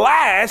 And the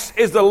last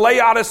is the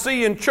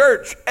Laodicean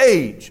church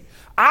age.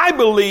 I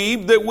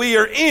believe that we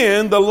are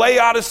in the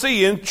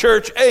Laodicean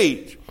church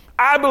age.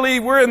 I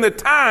believe we're in the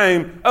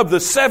time of the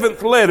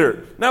 7th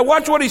letter. Now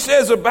watch what he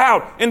says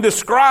about and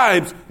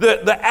describes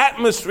the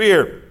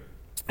atmosphere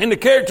and the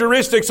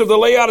characteristics of the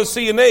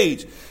Laodicean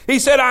age. He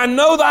said, I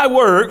know thy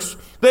works,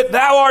 that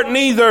thou art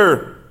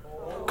neither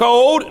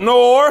cold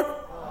nor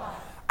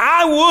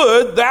I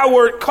would thou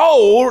wert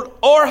cold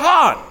or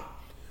hot.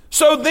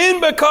 So then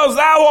because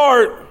thou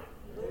art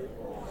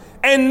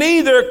and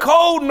neither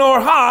cold nor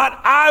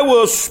hot, I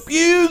will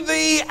spew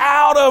thee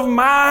out of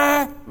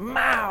my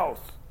mouth.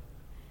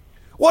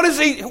 What is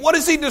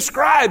he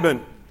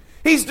describing?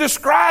 He's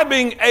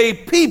describing a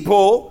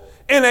people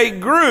in a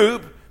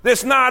group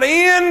that's not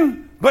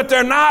in, but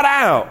they're not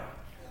out.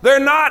 They're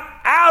not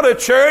out of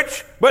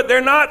church, but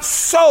they're not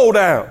sold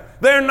out.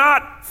 They're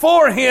not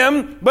for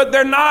him, but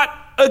they're not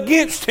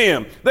against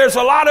him. There's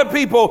a lot of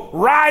people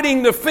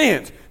riding the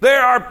fence.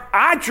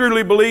 I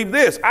truly believe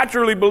this,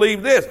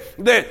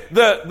 that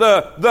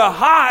the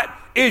hot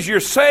is you're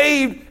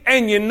saved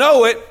and you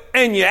know it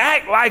and you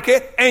act like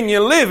it and you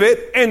live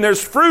it and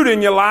there's fruit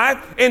in your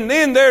life. And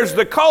then there's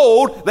the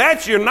cold,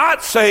 that's you're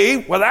not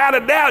saved. Without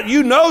a doubt,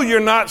 you know you're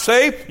not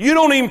saved. You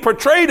don't even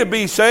portray to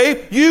be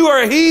saved. You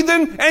are a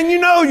heathen and you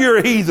know you're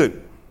a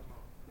heathen.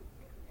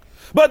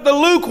 But the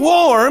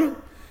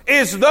lukewarm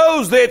is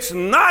those that's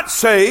not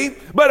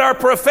saved, but are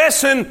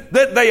professing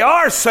that they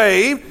are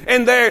saved.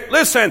 And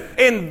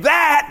and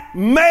that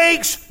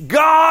makes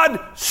God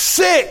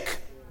sick.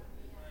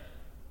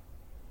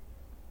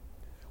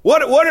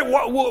 Why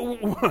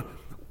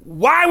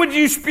would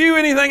you spew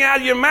anything out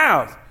of your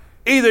mouth?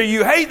 Either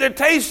you hate the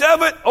taste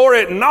of it or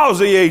it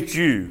nauseates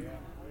you.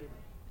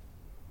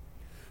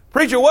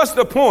 Preacher, what's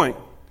the point?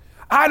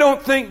 I don't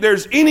think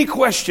there's any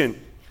question.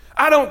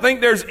 I don't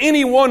think there's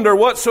any wonder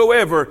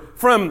whatsoever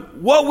from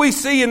what we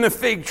see in the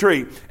fig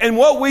tree and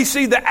what we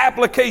see the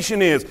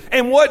application is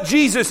and what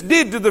Jesus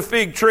did to the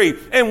fig tree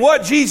and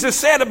what Jesus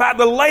said about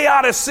the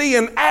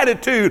Laodicean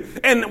attitude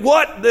and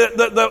what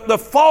the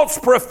false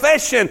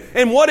profession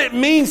and what it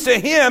means to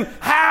him,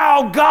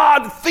 how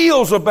God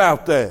feels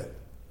about that.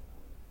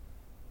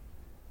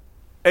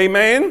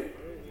 Amen?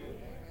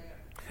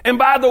 And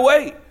by the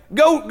way,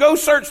 go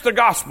search the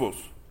Gospels.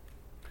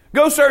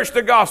 Go search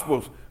the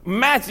Gospels.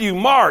 Matthew,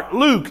 Mark,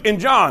 Luke, and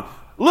John.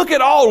 Look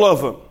at all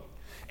of them.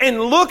 And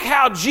look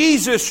how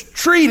Jesus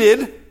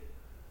treated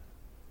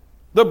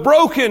the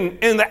broken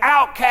and the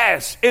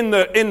outcasts and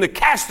the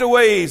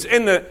castaways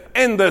and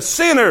the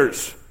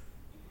sinners.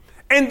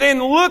 And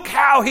then look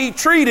how he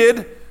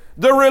treated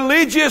the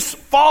religious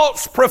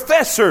false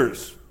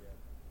professors.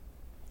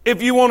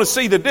 If you want to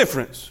see the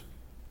difference.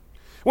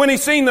 When he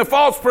seen the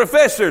false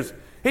professors,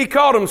 he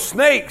called them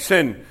snakes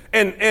and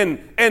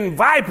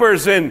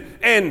vipers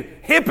and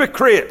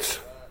hypocrites.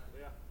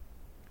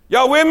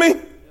 Y'all with me?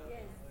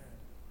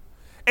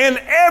 And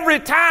every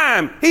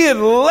time he'd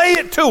lay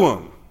it to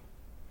them.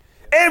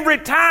 Every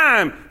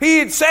time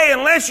he'd say,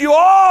 unless you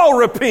all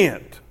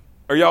repent.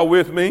 Are y'all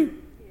with me?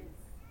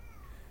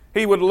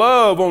 He would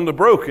love on the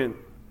broken.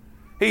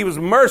 He was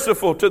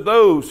merciful to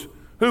those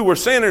who were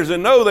sinners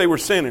and know they were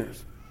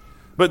sinners.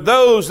 But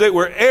those that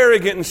were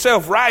arrogant and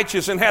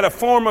self-righteous and had a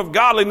form of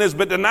godliness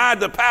but denied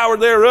the power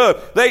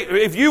thereof,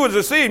 if you was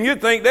to see them,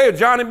 you'd think they're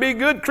Johnny B.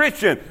 Good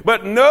Christian.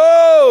 But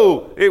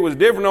no, it was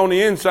different on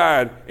the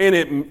inside.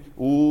 And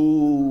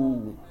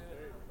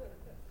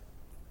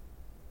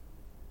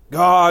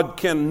God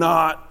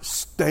cannot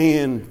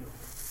stand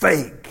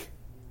fake.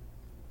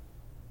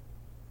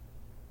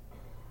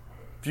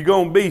 If you're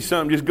going to be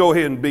something, just go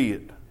ahead and be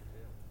it.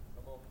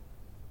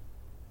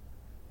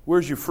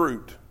 Where's your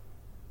fruit?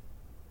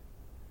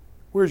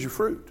 Where's your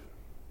fruit?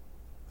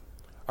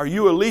 Are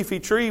you a leafy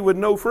tree with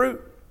no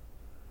fruit?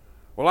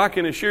 Well, I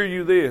can assure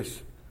you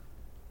this.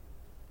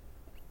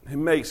 It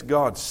makes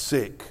God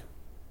sick.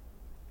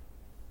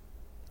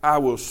 I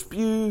will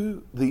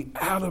spew thee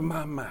out of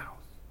my mouth.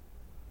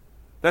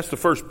 That's the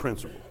first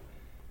principle.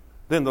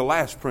 Then the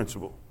last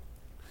principle.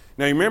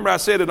 Now, you remember I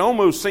said it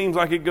almost seems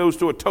like it goes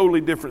to a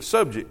totally different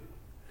subject.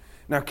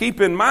 Now,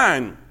 keep in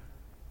mind,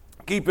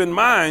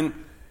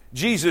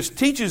 Jesus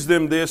teaches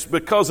them this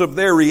because of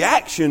their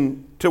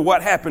reaction to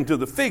what happened to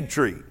the fig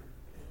tree.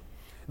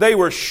 They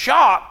were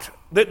shocked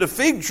that the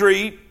fig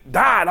tree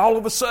died all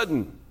of a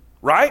sudden,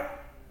 right?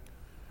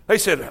 They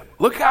said,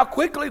 look how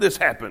quickly this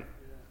happened.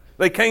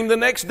 They came the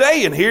next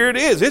day and here it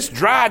is. It's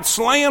dried,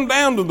 slammed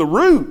down to the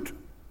root.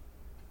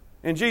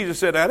 And Jesus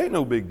said, that ain't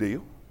no big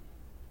deal.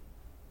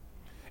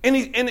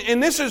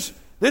 And this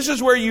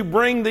is where you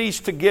bring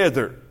these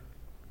together.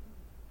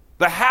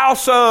 The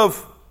house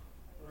of,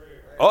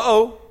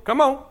 come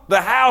on,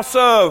 the house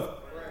of,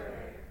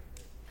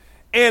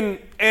 and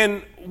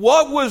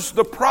what was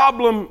the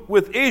problem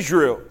with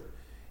Israel?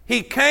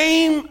 He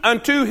came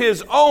unto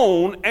his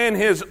own, and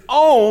his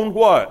own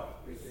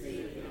what?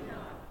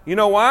 You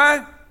know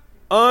why?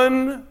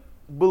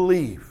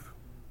 Unbelief.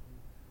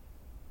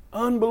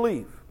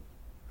 Unbelief.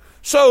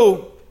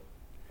 So,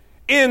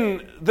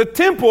 in the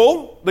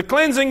temple, the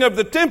cleansing of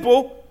the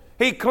temple,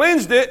 he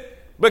cleansed it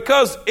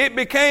because it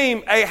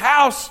became a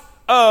house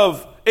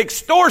of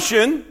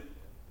extortion,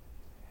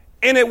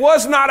 and it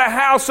was not a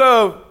house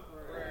of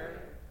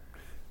prayer.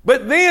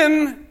 But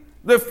then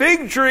the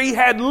fig tree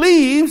had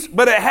leaves,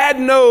 but it had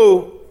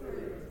no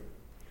fruit.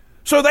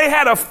 So they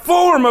had a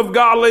form of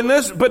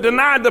godliness, but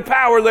denied the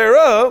power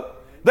thereof.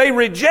 They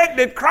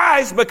rejected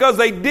Christ because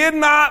they did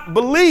not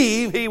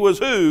believe he was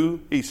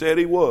who he said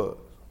he was.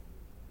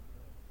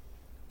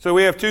 So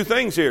we have two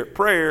things here: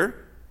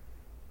 prayer,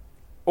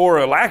 or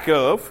a lack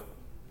of,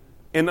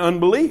 and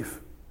unbelief.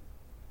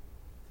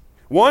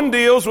 One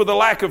deals with a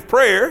lack of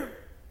prayer.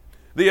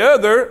 The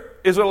other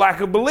is a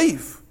lack of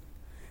belief.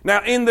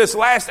 Now, in this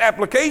last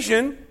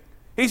application,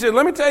 he said,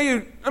 let me tell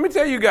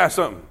you guys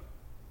something.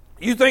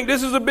 You think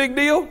this is a big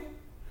deal?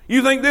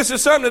 You think this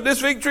is something that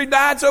this fig tree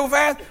died so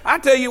fast? I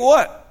tell you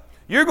what,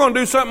 you're going to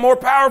do something more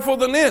powerful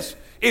than this.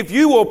 If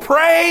you will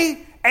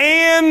pray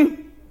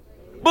and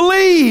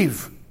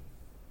believe.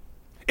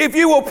 If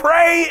you will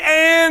pray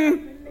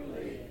and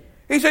believe.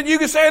 He said, you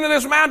can say unto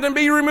this mountain,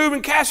 be removed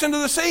and cast into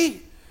the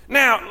sea.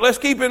 Now, let's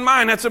keep in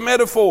mind, that's a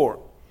metaphor.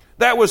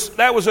 That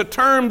was a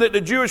term that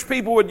the Jewish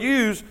people would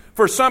use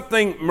for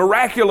something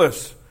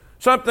miraculous,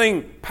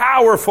 something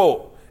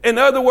powerful. In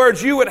other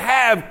words, you would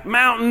have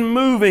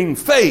mountain-moving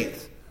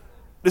faith.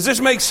 Does this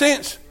make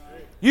sense?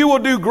 You will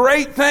do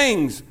great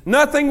things.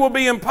 Nothing will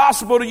be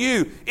impossible to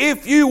you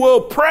if you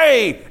will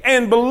pray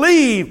and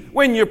believe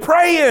when you're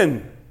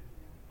praying.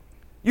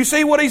 You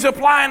see what he's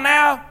applying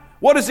now?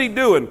 What is he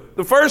doing?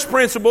 The first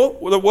principle,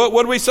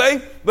 what do we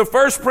say? The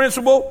first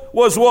principle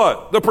was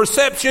what? The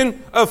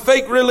perception of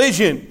fake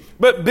religion.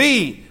 But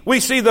B, we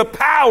see the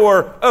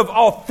power of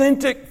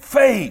authentic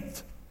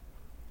faith.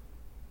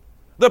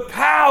 The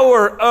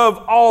power of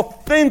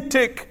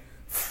authentic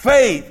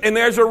faith. And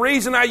there's a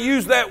reason I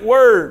use that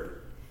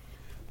word.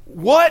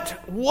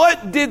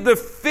 What did the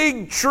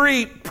fig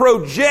tree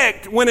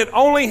project when it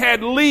only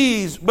had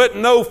leaves but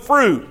no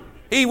fruit?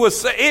 It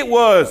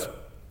was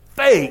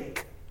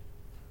fake.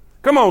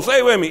 Come on, say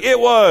it with me. It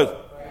was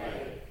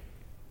fake.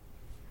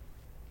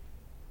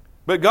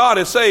 But God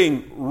is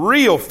saying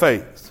real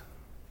faith.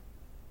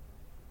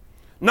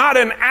 Not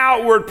an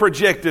outward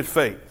projected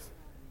faith.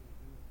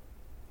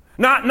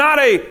 Not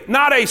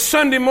a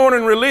Sunday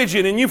morning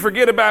religion and you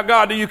forget about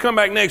God till you come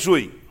back next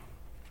week.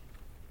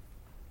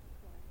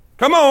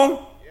 Come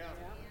on.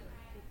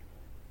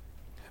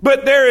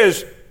 But there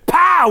is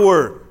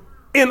power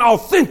in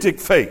authentic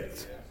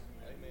faith.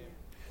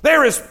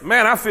 There is,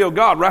 man, I feel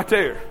God right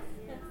there.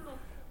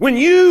 When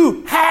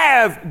you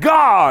have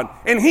God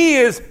and He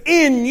is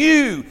in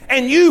you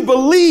and you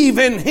believe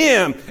in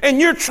Him and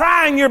you're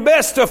trying your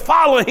best to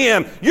follow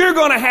Him, you're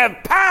going to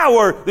have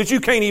power that you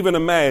can't even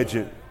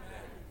imagine.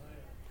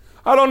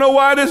 I don't know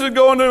why this is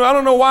going on. I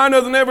don't know why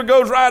nothing ever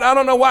goes right. I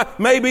don't know why.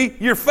 Maybe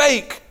you're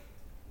fake.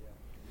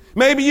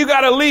 Maybe you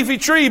got a leafy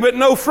tree but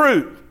no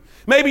fruit.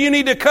 Maybe you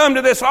need to come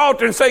to this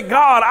altar and say,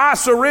 God, I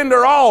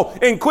surrender all,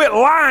 and quit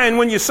lying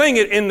when you sing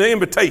it in the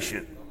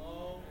invitation.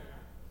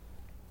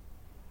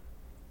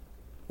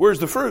 Where's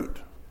the fruit?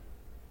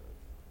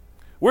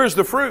 Where's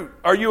the fruit?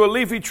 Are you a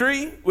leafy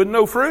tree with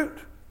no fruit?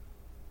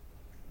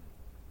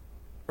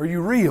 Are you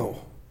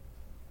real?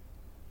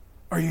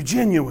 Are you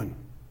genuine?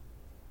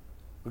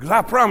 Because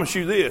I promise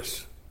you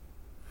this,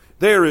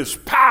 there is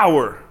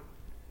power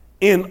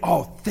in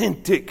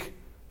authentic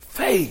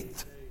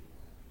faith.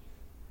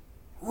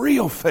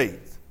 Real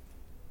faith.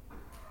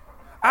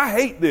 I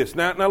hate this.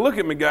 Now look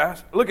at me,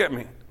 guys. Look at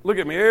me. Look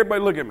at me.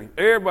 Everybody look at me.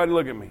 Everybody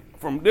look at me.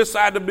 From this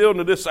side of the building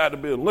to this side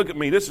of the building. Look at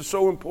me. This is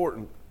so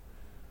important.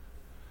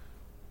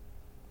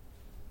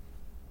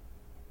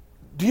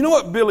 Do you know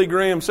what Billy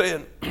Graham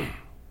said? You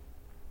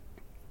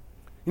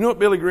know what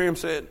Billy Graham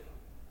said?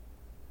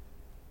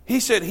 He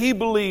said he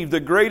believed the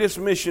greatest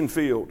mission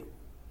field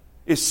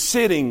is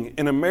sitting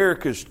in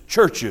America's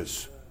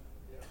churches.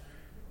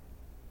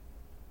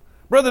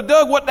 Brother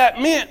Doug, what that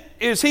meant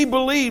is he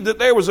believed that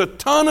there was a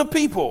ton of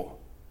people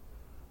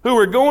who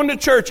were going to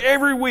church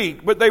every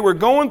week, but they were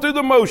going through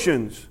the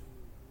motions,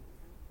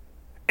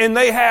 and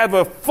they have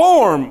a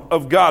form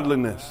of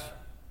godliness,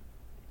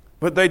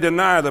 but they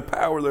deny the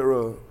power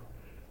thereof.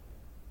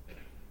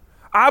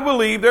 I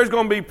believe there's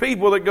going to be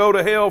people that go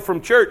to hell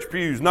from church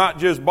pews, not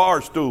just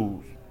bar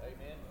stools.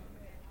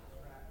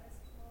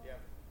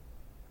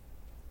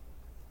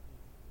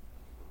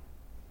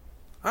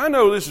 I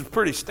know this is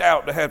pretty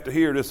stout to have to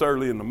hear this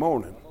early in the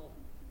morning,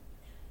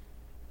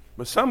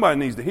 but somebody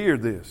needs to hear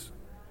this.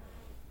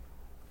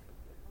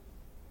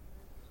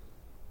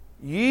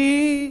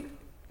 Ye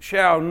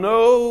shall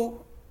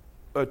know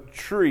a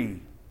tree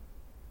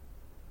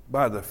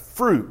by the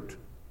fruit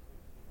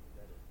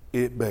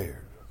it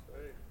bears.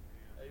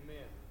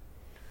 Amen.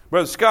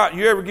 Brother Scott,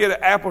 you ever get an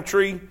apple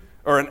tree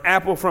or an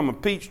apple from a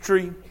peach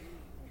tree?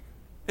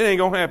 It ain't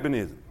going to happen,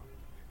 is it?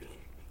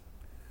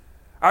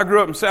 I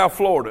grew up in South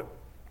Florida.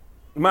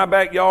 In my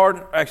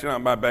backyard, actually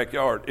not my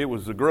backyard, it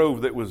was the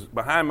grove that was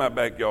behind my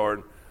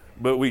backyard,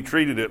 but we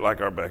treated it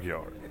like our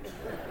backyard.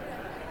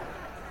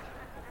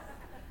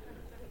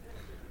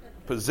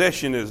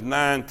 Possession is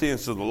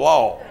 9/10 of the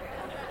law.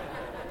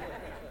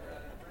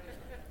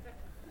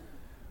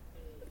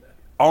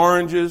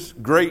 Oranges,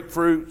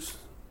 grapefruits.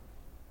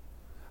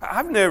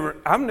 I've never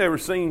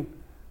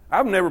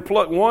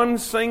plucked one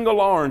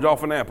single orange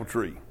off an apple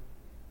tree.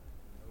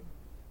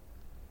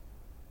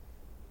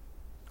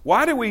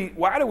 Why do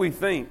we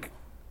think,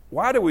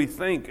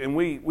 and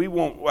we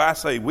want, well, I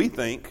say we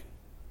think,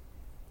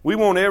 we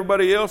want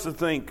everybody else to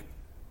think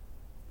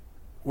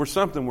we're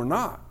something we're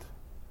not.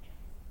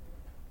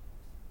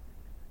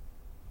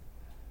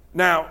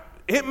 Now,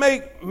 it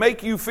may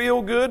make you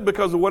feel good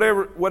because of what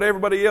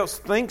everybody else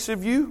thinks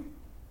of you,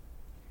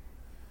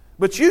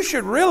 but you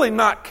should really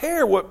not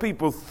care what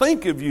people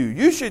think of you.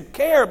 You should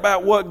care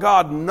about what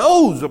God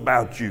knows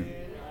about you.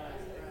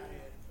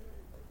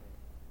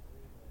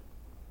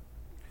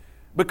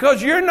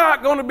 Because you're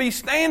not going to be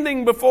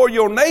standing before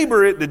your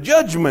neighbor at the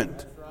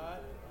judgment.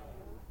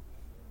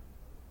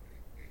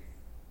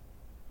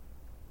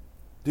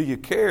 Do you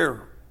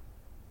care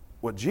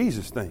what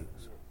Jesus thinks?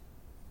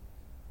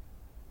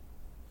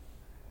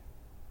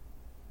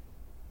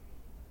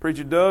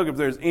 Preacher Doug, if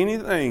there's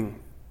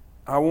anything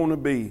I want to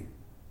be,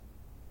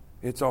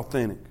 it's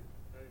authentic.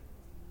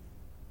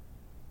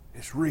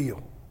 It's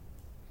real.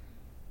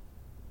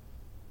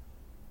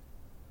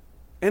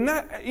 And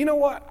that, you know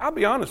what? I'll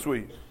be honest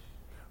with you.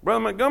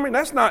 Brother Montgomery,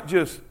 that's not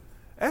just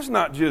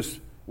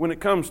when it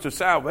comes to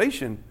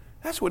salvation.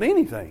 That's with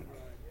anything.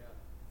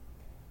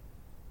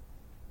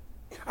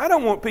 I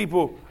don't want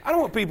people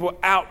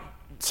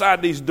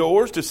outside these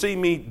doors to see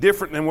me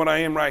different than what I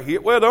am right here.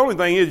 Well, the only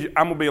thing is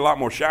I'm going to be a lot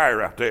more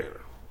shyer out there.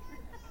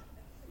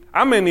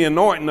 I'm in the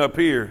anointing up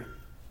here.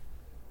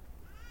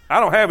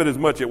 I don't have it as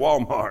much at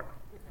Walmart.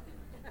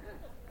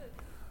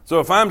 So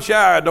if I'm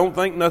shy, don't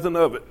think nothing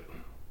of it.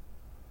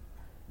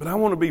 But I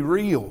want to be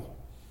real.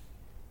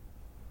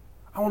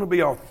 I want to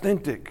be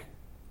authentic.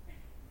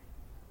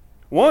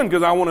 One,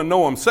 because I want to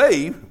know I'm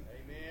saved.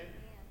 Amen.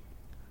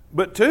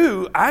 But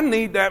two, I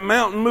need that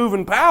mountain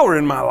moving power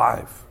in my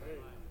life.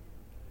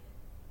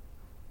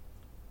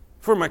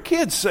 For my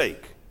kids'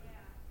 sake.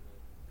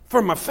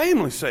 For my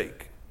family's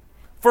sake.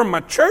 For my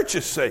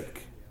church's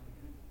sake.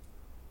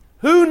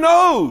 Who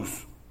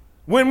knows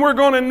when we're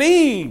going to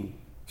need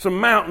some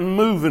mountain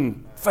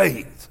moving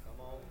faith?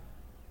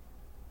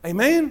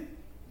 Amen?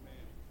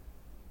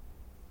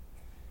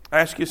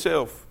 Ask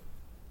yourself,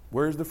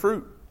 where's the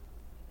fruit?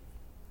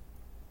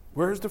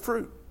 Where's the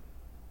fruit?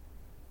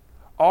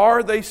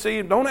 Are they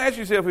seeing? Don't ask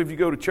yourself if you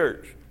go to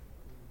church.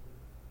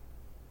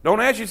 Don't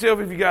ask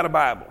yourself if you got a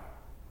Bible.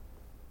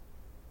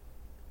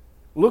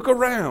 Look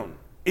around.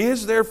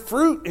 Is there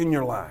fruit in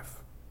your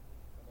life?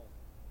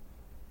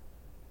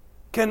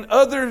 Can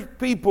other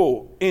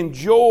people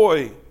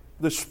enjoy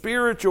the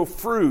spiritual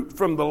fruit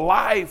from the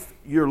life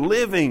you're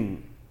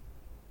living?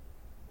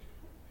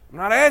 I'm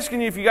not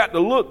asking you if you got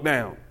the look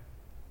down.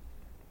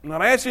 I'm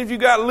not asking if you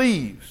got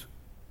leaves.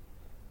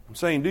 I'm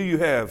saying, do you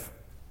have?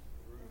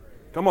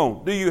 Come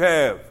on, do you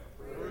have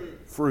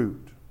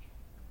fruit?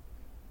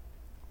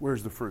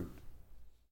 Where's the fruit?